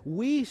men,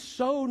 we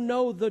so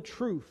know the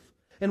truth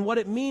and what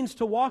it means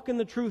to walk in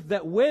the truth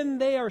that when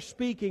they are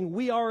speaking,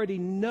 we already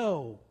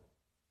know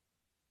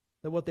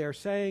that what they are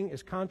saying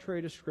is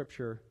contrary to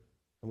Scripture,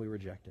 and we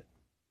reject it.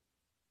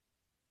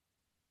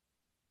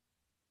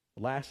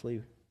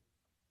 Lastly,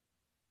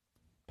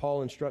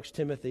 Paul instructs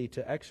Timothy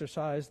to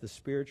exercise the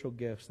spiritual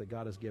gifts that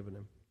God has given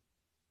him.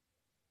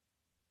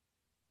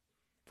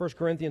 1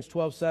 Corinthians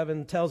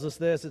 12:7 tells us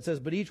this. It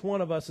says, "But each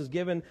one of us is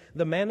given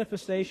the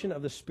manifestation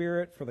of the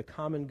Spirit for the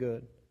common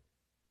good."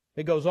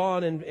 It goes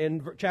on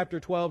in chapter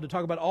 12 to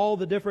talk about all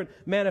the different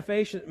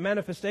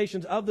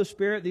manifestations of the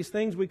Spirit, these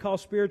things we call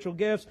spiritual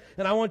gifts.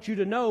 And I want you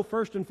to know,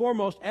 first and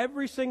foremost,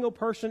 every single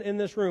person in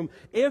this room,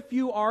 if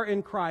you are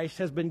in Christ,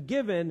 has been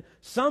given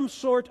some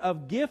sort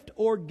of gift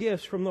or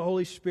gifts from the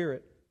Holy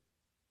Spirit.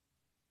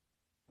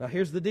 Now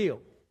here's the deal.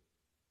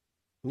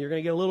 And you're going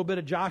to get a little bit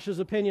of Josh's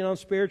opinion on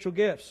spiritual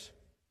gifts.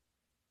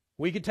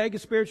 We could take a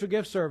spiritual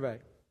gift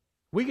survey.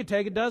 We could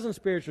take a dozen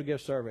spiritual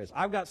gift surveys.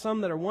 I've got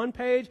some that are 1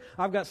 page.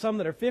 I've got some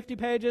that are 50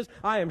 pages.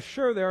 I am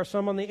sure there are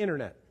some on the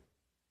internet.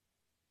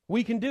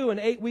 We can do an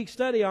 8-week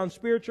study on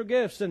spiritual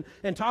gifts and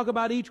talk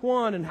about each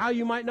one and how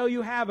you might know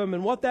you have them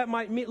and what that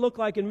might look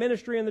like in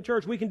ministry in the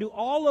church. We can do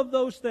all of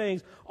those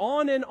things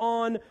on and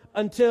on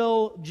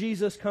until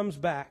Jesus comes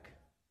back.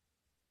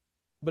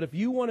 But if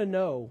you want to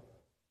know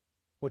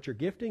what your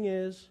gifting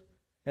is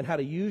and how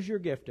to use your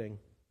gifting,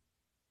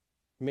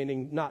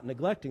 meaning not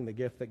neglecting the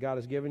gift that God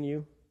has given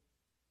you,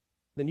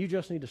 then you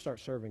just need to start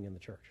serving in the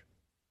church.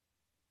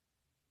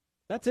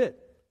 That's it.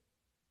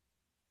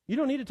 You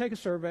don't need to take a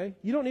survey.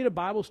 You don't need a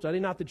Bible study.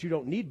 Not that you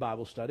don't need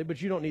Bible study,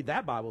 but you don't need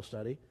that Bible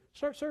study.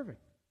 Start serving.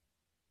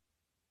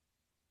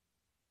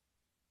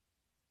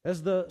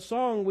 As the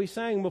song we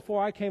sang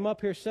before I came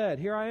up here said,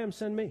 "Here I am,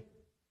 send me.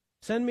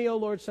 Send me, O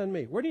Lord, send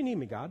me." Where do you need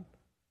me, God?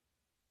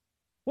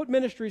 What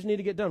ministries need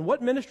to get done?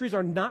 What ministries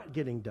are not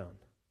getting done?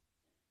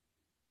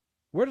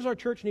 Where does our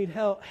church need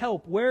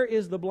help? Where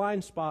is the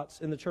blind spots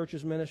in the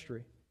church's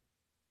ministry?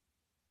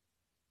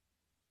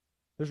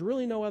 There's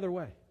really no other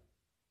way.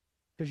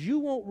 Because you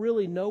won't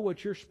really know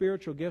what your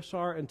spiritual gifts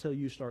are until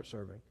you start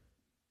serving.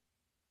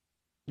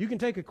 You can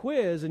take a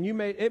quiz and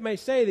it may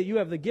say that you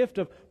have the gift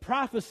of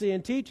prophecy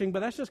and teaching,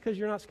 but that's just because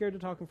you're not scared to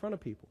talk in front of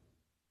people.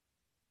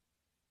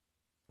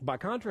 By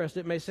contrast,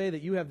 it may say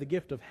that you have the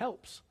gift of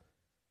helps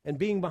and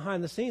being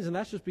behind the scenes, and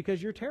that's just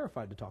because you're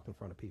terrified to talk in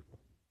front of people.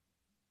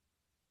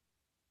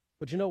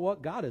 But you know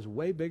what? God is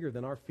way bigger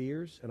than our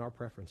fears and our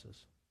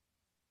preferences.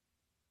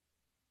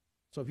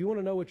 So if you want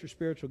to know what your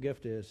spiritual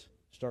gift is,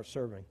 start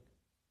serving.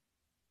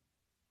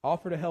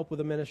 Offer to help with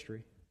a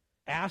ministry.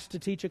 Ask to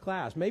teach a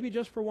class, maybe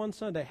just for one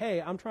Sunday.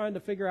 Hey, I'm trying to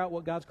figure out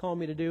what God's calling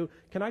me to do.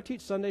 Can I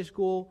teach Sunday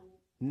school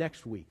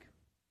next week?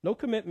 No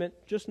commitment,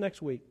 just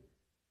next week.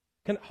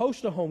 Can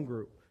host a home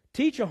group.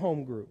 Teach a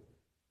home group.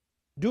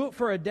 Do it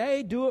for a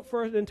day. Do it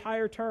for an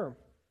entire term.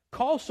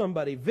 Call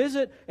somebody.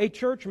 Visit a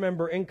church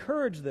member.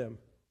 Encourage them.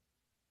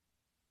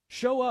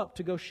 Show up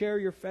to go share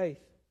your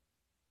faith.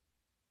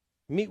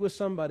 Meet with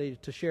somebody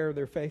to share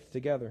their faith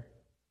together.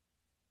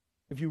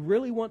 If you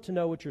really want to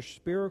know what your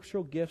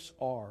spiritual gifts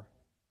are,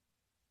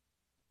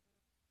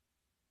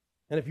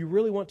 and if you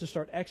really want to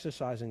start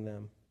exercising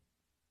them,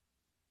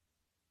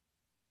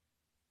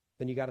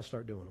 then you got to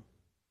start doing them.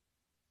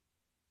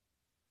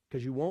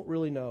 Because you won't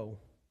really know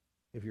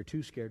if you're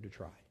too scared to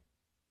try.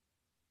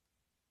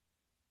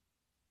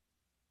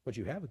 But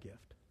you have a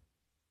gift.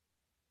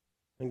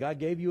 And God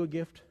gave you a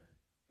gift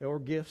or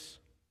gifts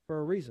for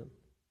a reason.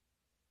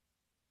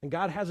 And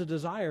God has a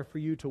desire for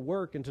you to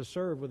work and to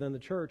serve within the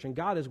church. And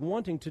God is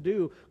wanting to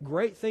do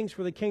great things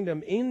for the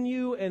kingdom in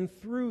you and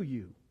through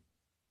you.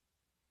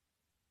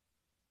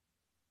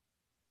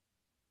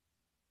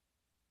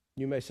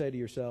 You may say to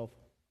yourself,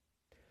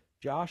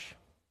 Josh,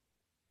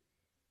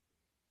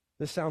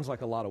 this sounds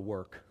like a lot of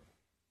work.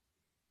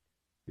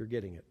 You're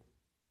getting it.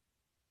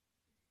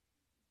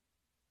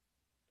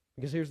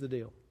 Because here's the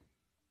deal.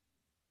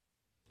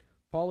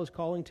 Paul is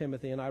calling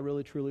Timothy, and I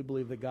really truly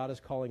believe that God is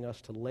calling us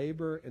to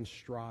labor and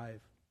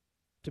strive,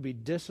 to be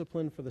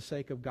disciplined for the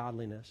sake of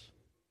godliness.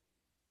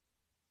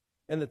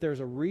 And that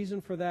there's a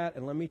reason for that,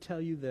 and let me tell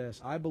you this,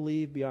 I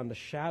believe beyond the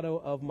shadow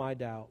of my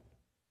doubt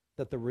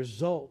that the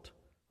result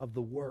of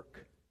the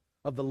work,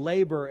 of the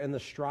labor and the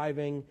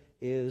striving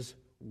is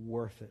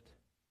worth it.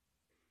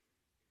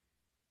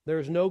 There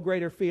is no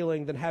greater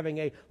feeling than having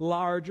a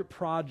large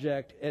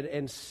project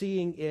and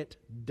seeing it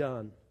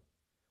done.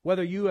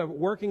 Whether you are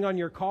working on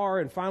your car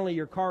and finally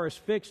your car is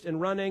fixed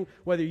and running,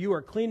 whether you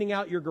are cleaning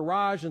out your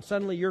garage and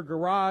suddenly your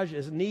garage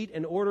is neat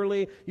and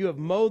orderly, you have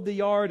mowed the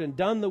yard and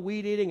done the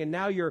weed eating and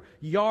now your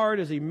yard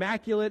is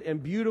immaculate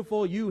and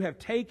beautiful. You have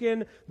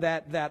taken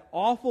that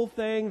awful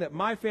thing that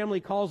my family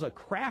calls a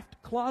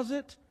craft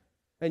closet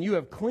And you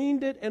have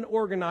cleaned it and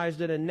organized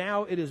it, and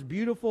now it is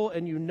beautiful,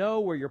 and you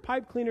know where your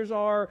pipe cleaners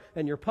are,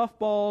 and your puff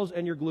balls,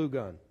 and your glue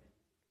gun.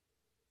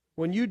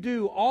 When you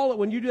do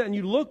that, and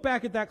you look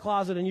back at that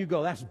closet and you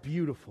go, that's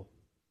beautiful.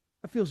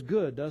 That feels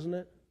good, doesn't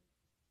it?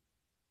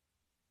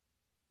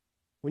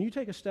 When you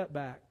take a step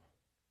back,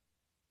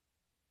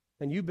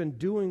 and you've been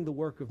doing the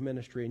work of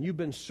ministry, and you've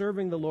been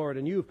serving the Lord,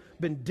 and you've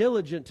been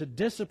diligent to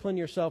discipline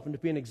yourself and to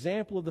be an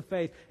example of the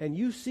faith, and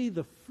you see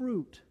the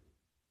fruit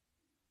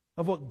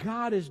of what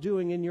God is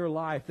doing in your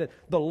life, that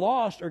the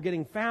lost are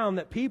getting found,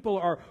 that people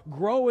are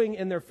growing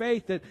in their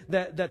faith,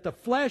 that the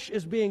flesh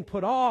is being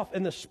put off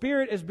and the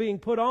Spirit is being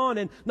put on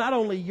in not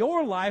only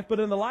your life,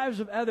 but in the lives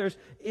of others,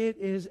 it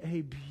is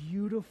a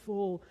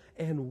beautiful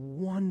and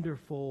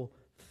wonderful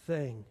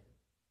thing.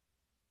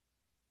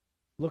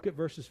 Look at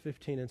verses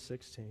 15 and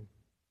 16.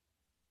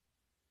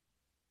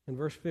 In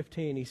verse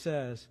 15, he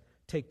says,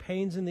 take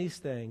pains in these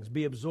things,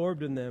 be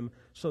absorbed in them,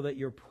 so that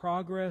your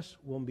progress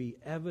will be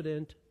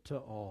evident to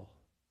all.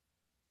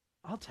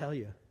 I'll tell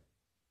you,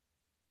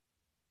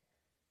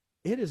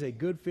 it is a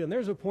good feeling.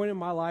 There's a point in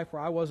my life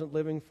where I wasn't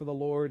living for the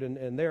Lord, and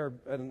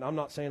I'm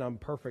not saying I'm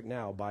perfect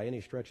now by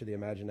any stretch of the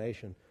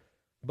imagination,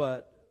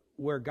 but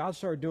where God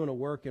started doing a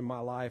work in my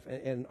life,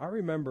 and I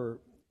remember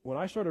when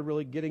I started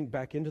really getting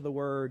back into the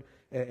Word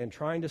and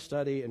trying to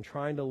study and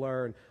trying to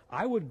learn,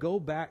 I would go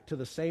back to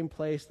the same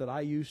place that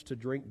I used to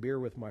drink beer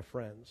with my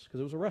friends, because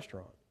it was a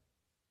restaurant.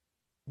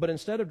 But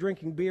instead of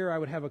drinking beer, I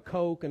would have a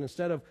Coke, and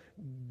instead of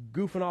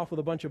goofing off with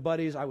a bunch of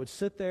buddies, I would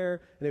sit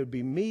there, and it would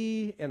be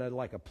me and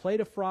a plate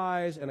of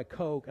fries and a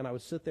Coke, and I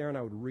would sit there and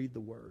I would read the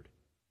Word.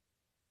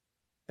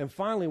 And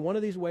finally, one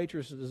of these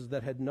waitresses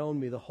that had known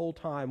me the whole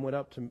time went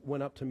up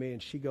to me,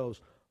 and she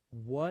goes,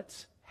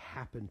 "What's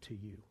happened to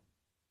you?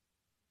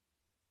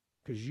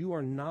 Because you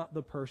are not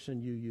the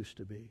person you used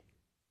to be."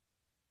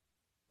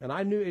 And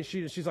I knew, and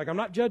she's like, "I'm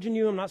not judging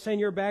you. I'm not saying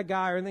you're a bad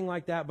guy or anything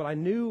like that, but I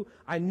knew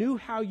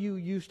how you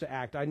used to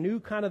act. I knew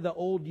kind of the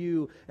old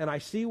you, and I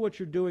see what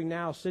you're doing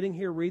now, sitting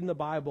here reading the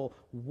Bible.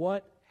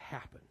 What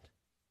happened?"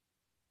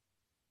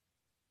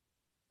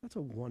 That's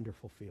a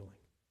wonderful feeling.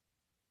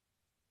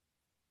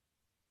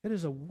 It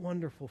is a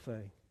wonderful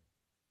thing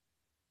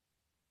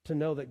to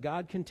know that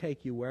God can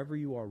take you wherever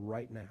you are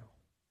right now.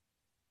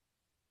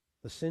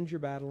 The sins you're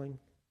battling,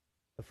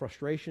 the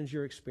frustrations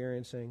you're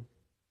experiencing,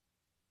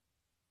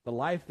 the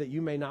life that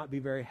you may not be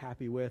very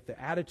happy with, the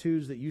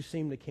attitudes that you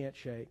seem to can't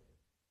shake.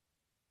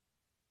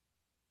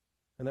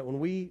 And that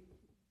when we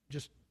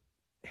just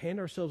hand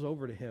ourselves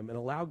over to Him and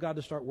allow God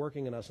to start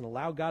working in us and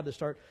allow God to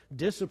start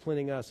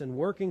disciplining us and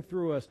working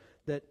through us,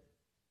 that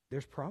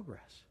there's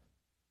progress.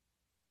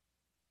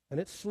 And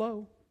it's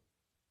slow.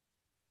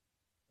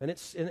 And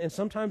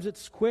sometimes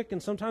it's quick,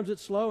 and sometimes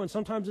it's slow, and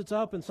sometimes it's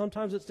up, and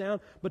sometimes it's down.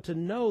 But to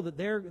know that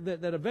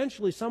that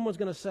eventually someone's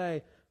going to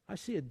say, "I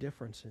see a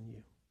difference in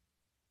you."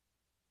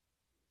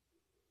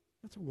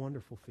 That's a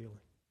wonderful feeling.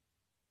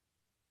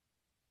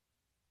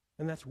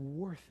 And that's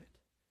worth it.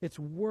 It's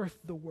worth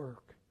the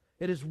work.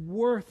 It is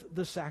worth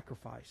the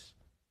sacrifice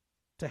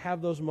to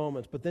have those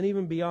moments. But then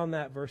even beyond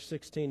that, verse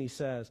 16, he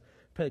says,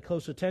 pay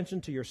close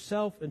attention to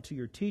yourself and to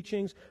your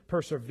teachings.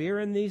 Persevere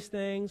in these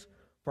things.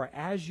 For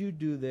as you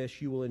do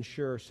this, you will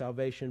ensure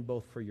salvation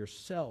both for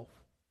yourself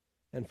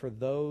and for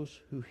those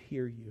who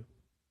hear you.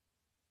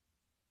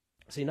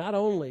 See, not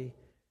only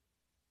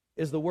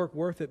is the work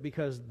worth it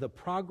because the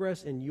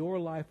progress in your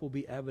life will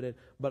be evident,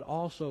 but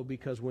also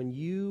because when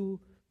you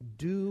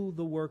do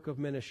the work of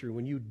ministry,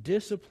 when you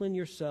discipline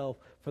yourself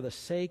for the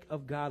sake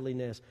of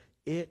godliness,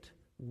 it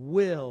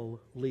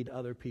will lead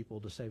other people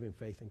to saving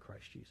faith in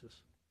Christ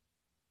Jesus.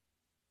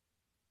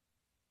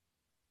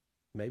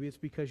 Maybe it's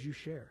because you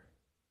share.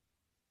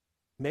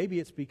 Maybe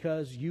it's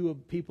because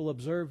people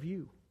observe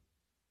you.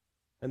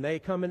 And they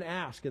come and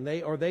ask,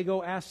 or they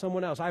go ask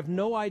someone else. I have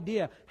no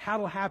idea how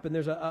it'll happen.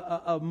 There's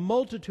a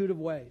multitude of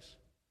ways.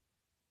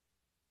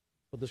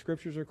 But the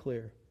Scriptures are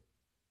clear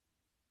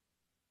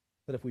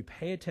that if we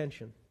pay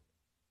attention,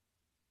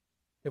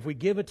 if we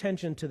give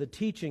attention to the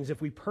teachings,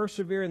 if we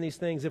persevere in these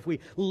things, if we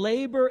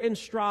labor and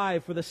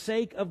strive for the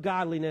sake of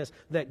godliness,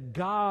 that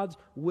God's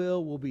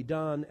will be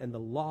done and the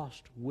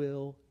lost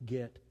will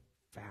get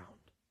found.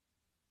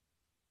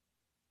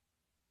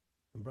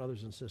 And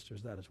brothers and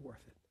sisters, that is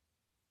worth it.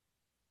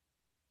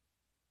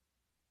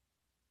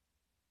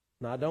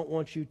 Now, I don't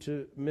want you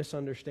to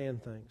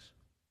misunderstand things.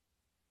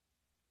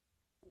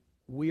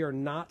 We are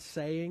not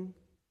saying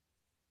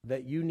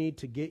that you need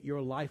to get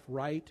your life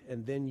right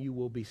and then you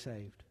will be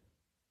saved.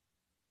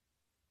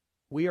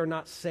 We are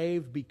not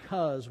saved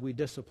because we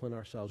discipline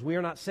ourselves. We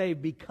are not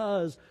saved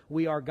because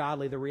we are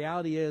godly. The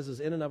reality is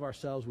in and of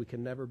ourselves, we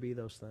can never be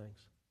those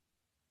things.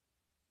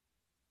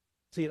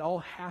 See, it all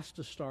has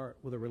to start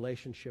with a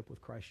relationship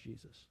with Christ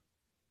Jesus.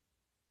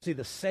 See,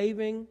 the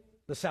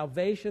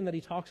salvation that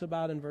he talks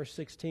about in verse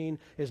 16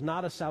 is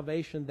not a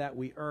salvation that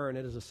we earn.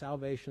 It is a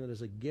salvation that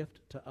is a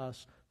gift to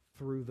us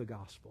through the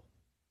gospel.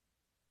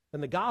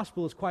 And the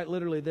gospel is quite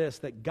literally this,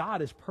 that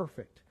God is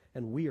perfect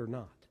and we are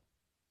not.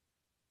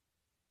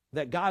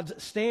 That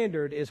God's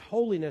standard is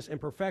holiness and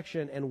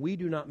perfection, and we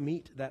do not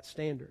meet that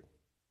standard.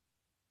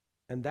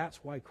 And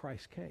that's why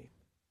Christ came.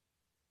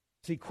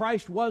 See,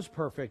 Christ was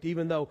perfect,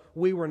 even though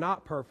we were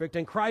not perfect.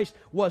 And Christ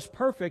was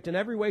perfect in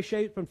every way,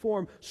 shape, and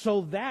form,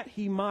 so that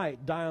He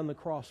might die on the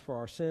cross for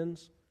our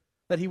sins,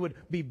 that He would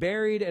be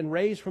buried and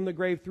raised from the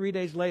grave 3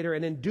 days later.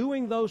 And in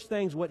doing those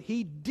things, what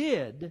He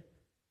did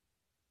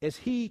is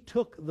He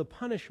took the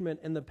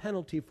punishment and the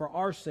penalty for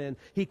our sin.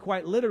 He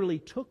quite literally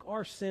took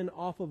our sin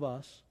off of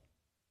us.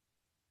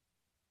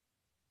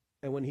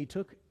 And when He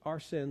took our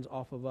sins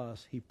off of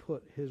us, He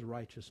put His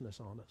righteousness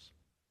on us.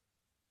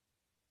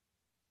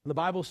 And the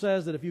Bible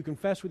says that if you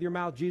confess with your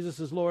mouth Jesus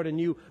is Lord and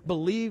you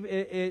believe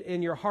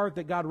in your heart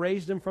that God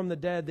raised Him from the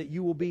dead, that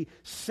you will be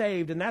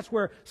saved. And that's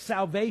where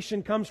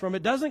salvation comes from.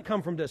 It doesn't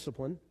come from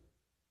discipline.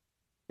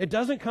 It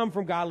doesn't come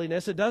from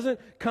godliness. It doesn't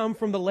come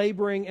from the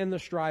laboring and the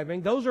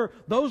striving. Those are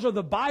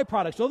the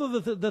byproducts.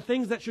 Those are the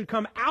things that should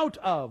come out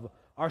of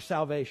our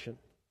salvation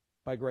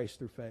by grace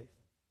through faith.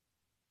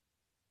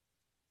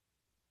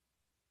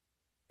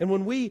 And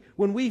when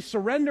we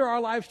surrender our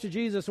lives to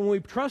Jesus, and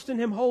we trust in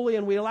Him wholly,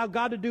 and we allow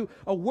God to do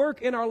a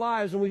work in our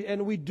lives,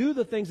 and we do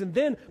the things, and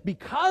then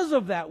because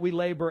of that we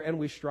labor and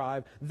we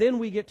strive, then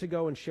we get to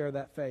go and share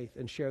that faith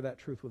and share that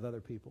truth with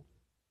other people.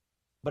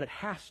 But it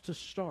has to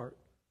start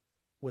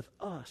with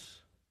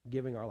us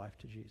giving our life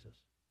to Jesus.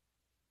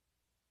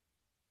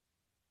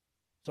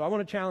 So I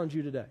want to challenge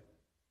you today.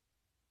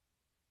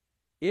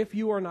 If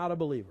you are not a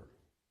believer,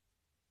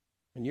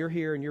 and you're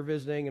here and you're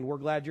visiting, and we're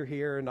glad you're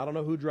here, and I don't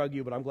know who drug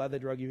you, but I'm glad they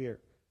drug you here.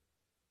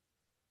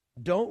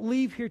 Don't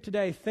leave here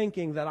today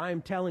thinking that I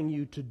am telling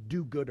you to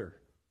do gooder.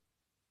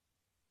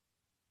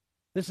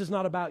 This is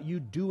not about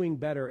you doing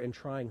better and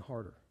trying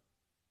harder.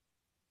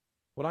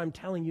 What I'm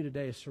telling you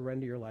today is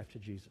surrender your life to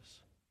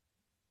Jesus.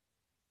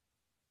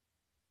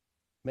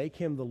 Make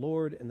Him the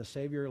Lord and the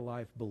Savior of your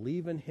life.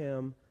 Believe in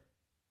Him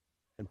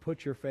and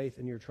put your faith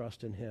and your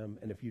trust in Him.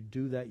 And if you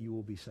do that, you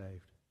will be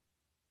saved.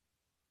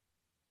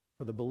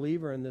 For the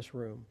believer in this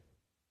room,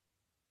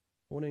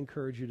 I want to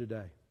encourage you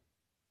today.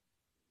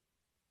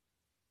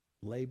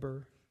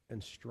 Labor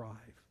and strive.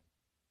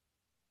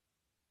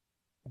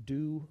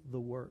 Do the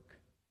work.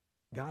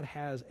 God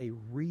has a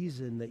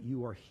reason that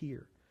you are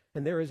here.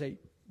 And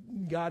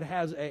God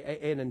has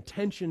an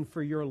intention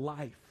for your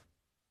life.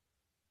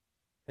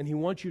 And He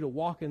wants you to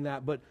walk in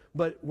that. But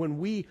when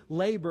we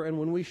labor and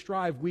when we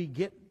strive, we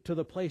get to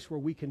the place where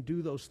we can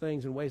do those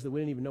things in ways that we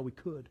didn't even know we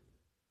could.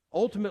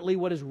 Ultimately,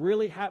 what is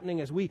really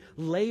happening as we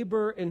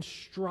labor and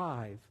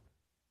strive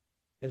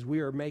is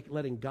we are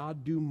letting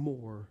God do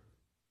more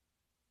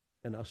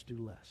and us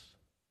do less.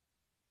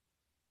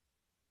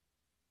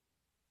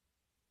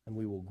 And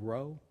we will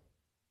grow,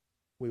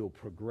 we will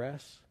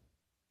progress,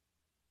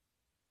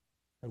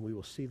 and we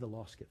will see the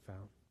lost get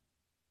found.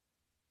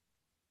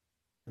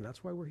 And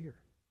that's why we're here.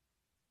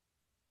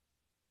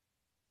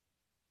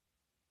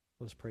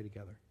 Let's pray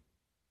together.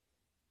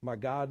 My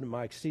God and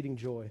my exceeding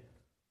joy,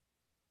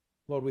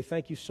 Lord, we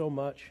thank You so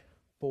much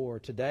for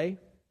today.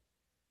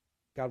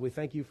 God, we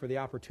thank You for the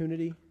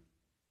opportunity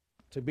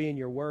to be in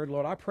Your Word.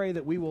 Lord, I pray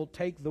that we will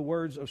take the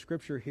words of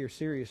Scripture here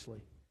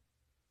seriously.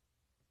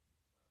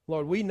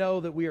 Lord, we know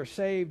that we are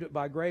saved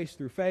by grace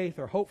through faith,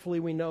 or hopefully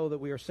we know that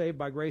we are saved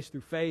by grace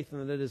through faith,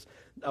 and that it is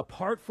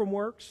apart from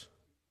works,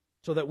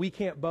 so that we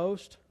can't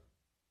boast.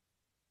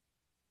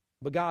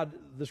 But God,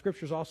 the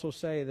Scriptures also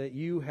say that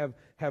You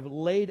have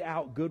laid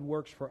out good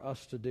works for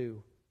us to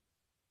do.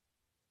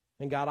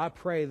 And God, I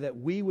pray that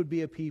we would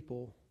be a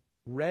people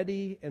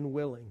ready and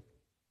willing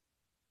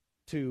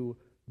to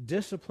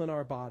discipline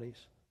our bodies,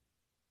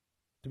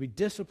 to be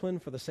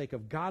disciplined for the sake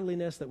of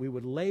godliness, that we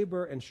would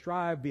labor and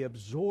strive, be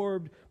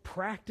absorbed,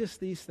 practice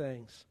these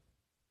things,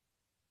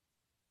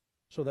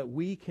 so that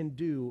we can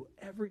do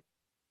everything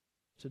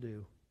to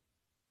do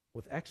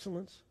with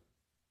excellence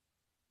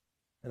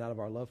and out of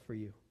our love for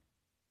You.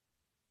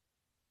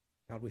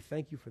 God, we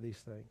thank You for these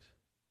things.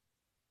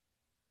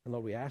 And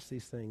Lord, we ask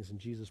these things in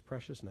Jesus'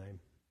 precious name.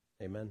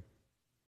 Amen.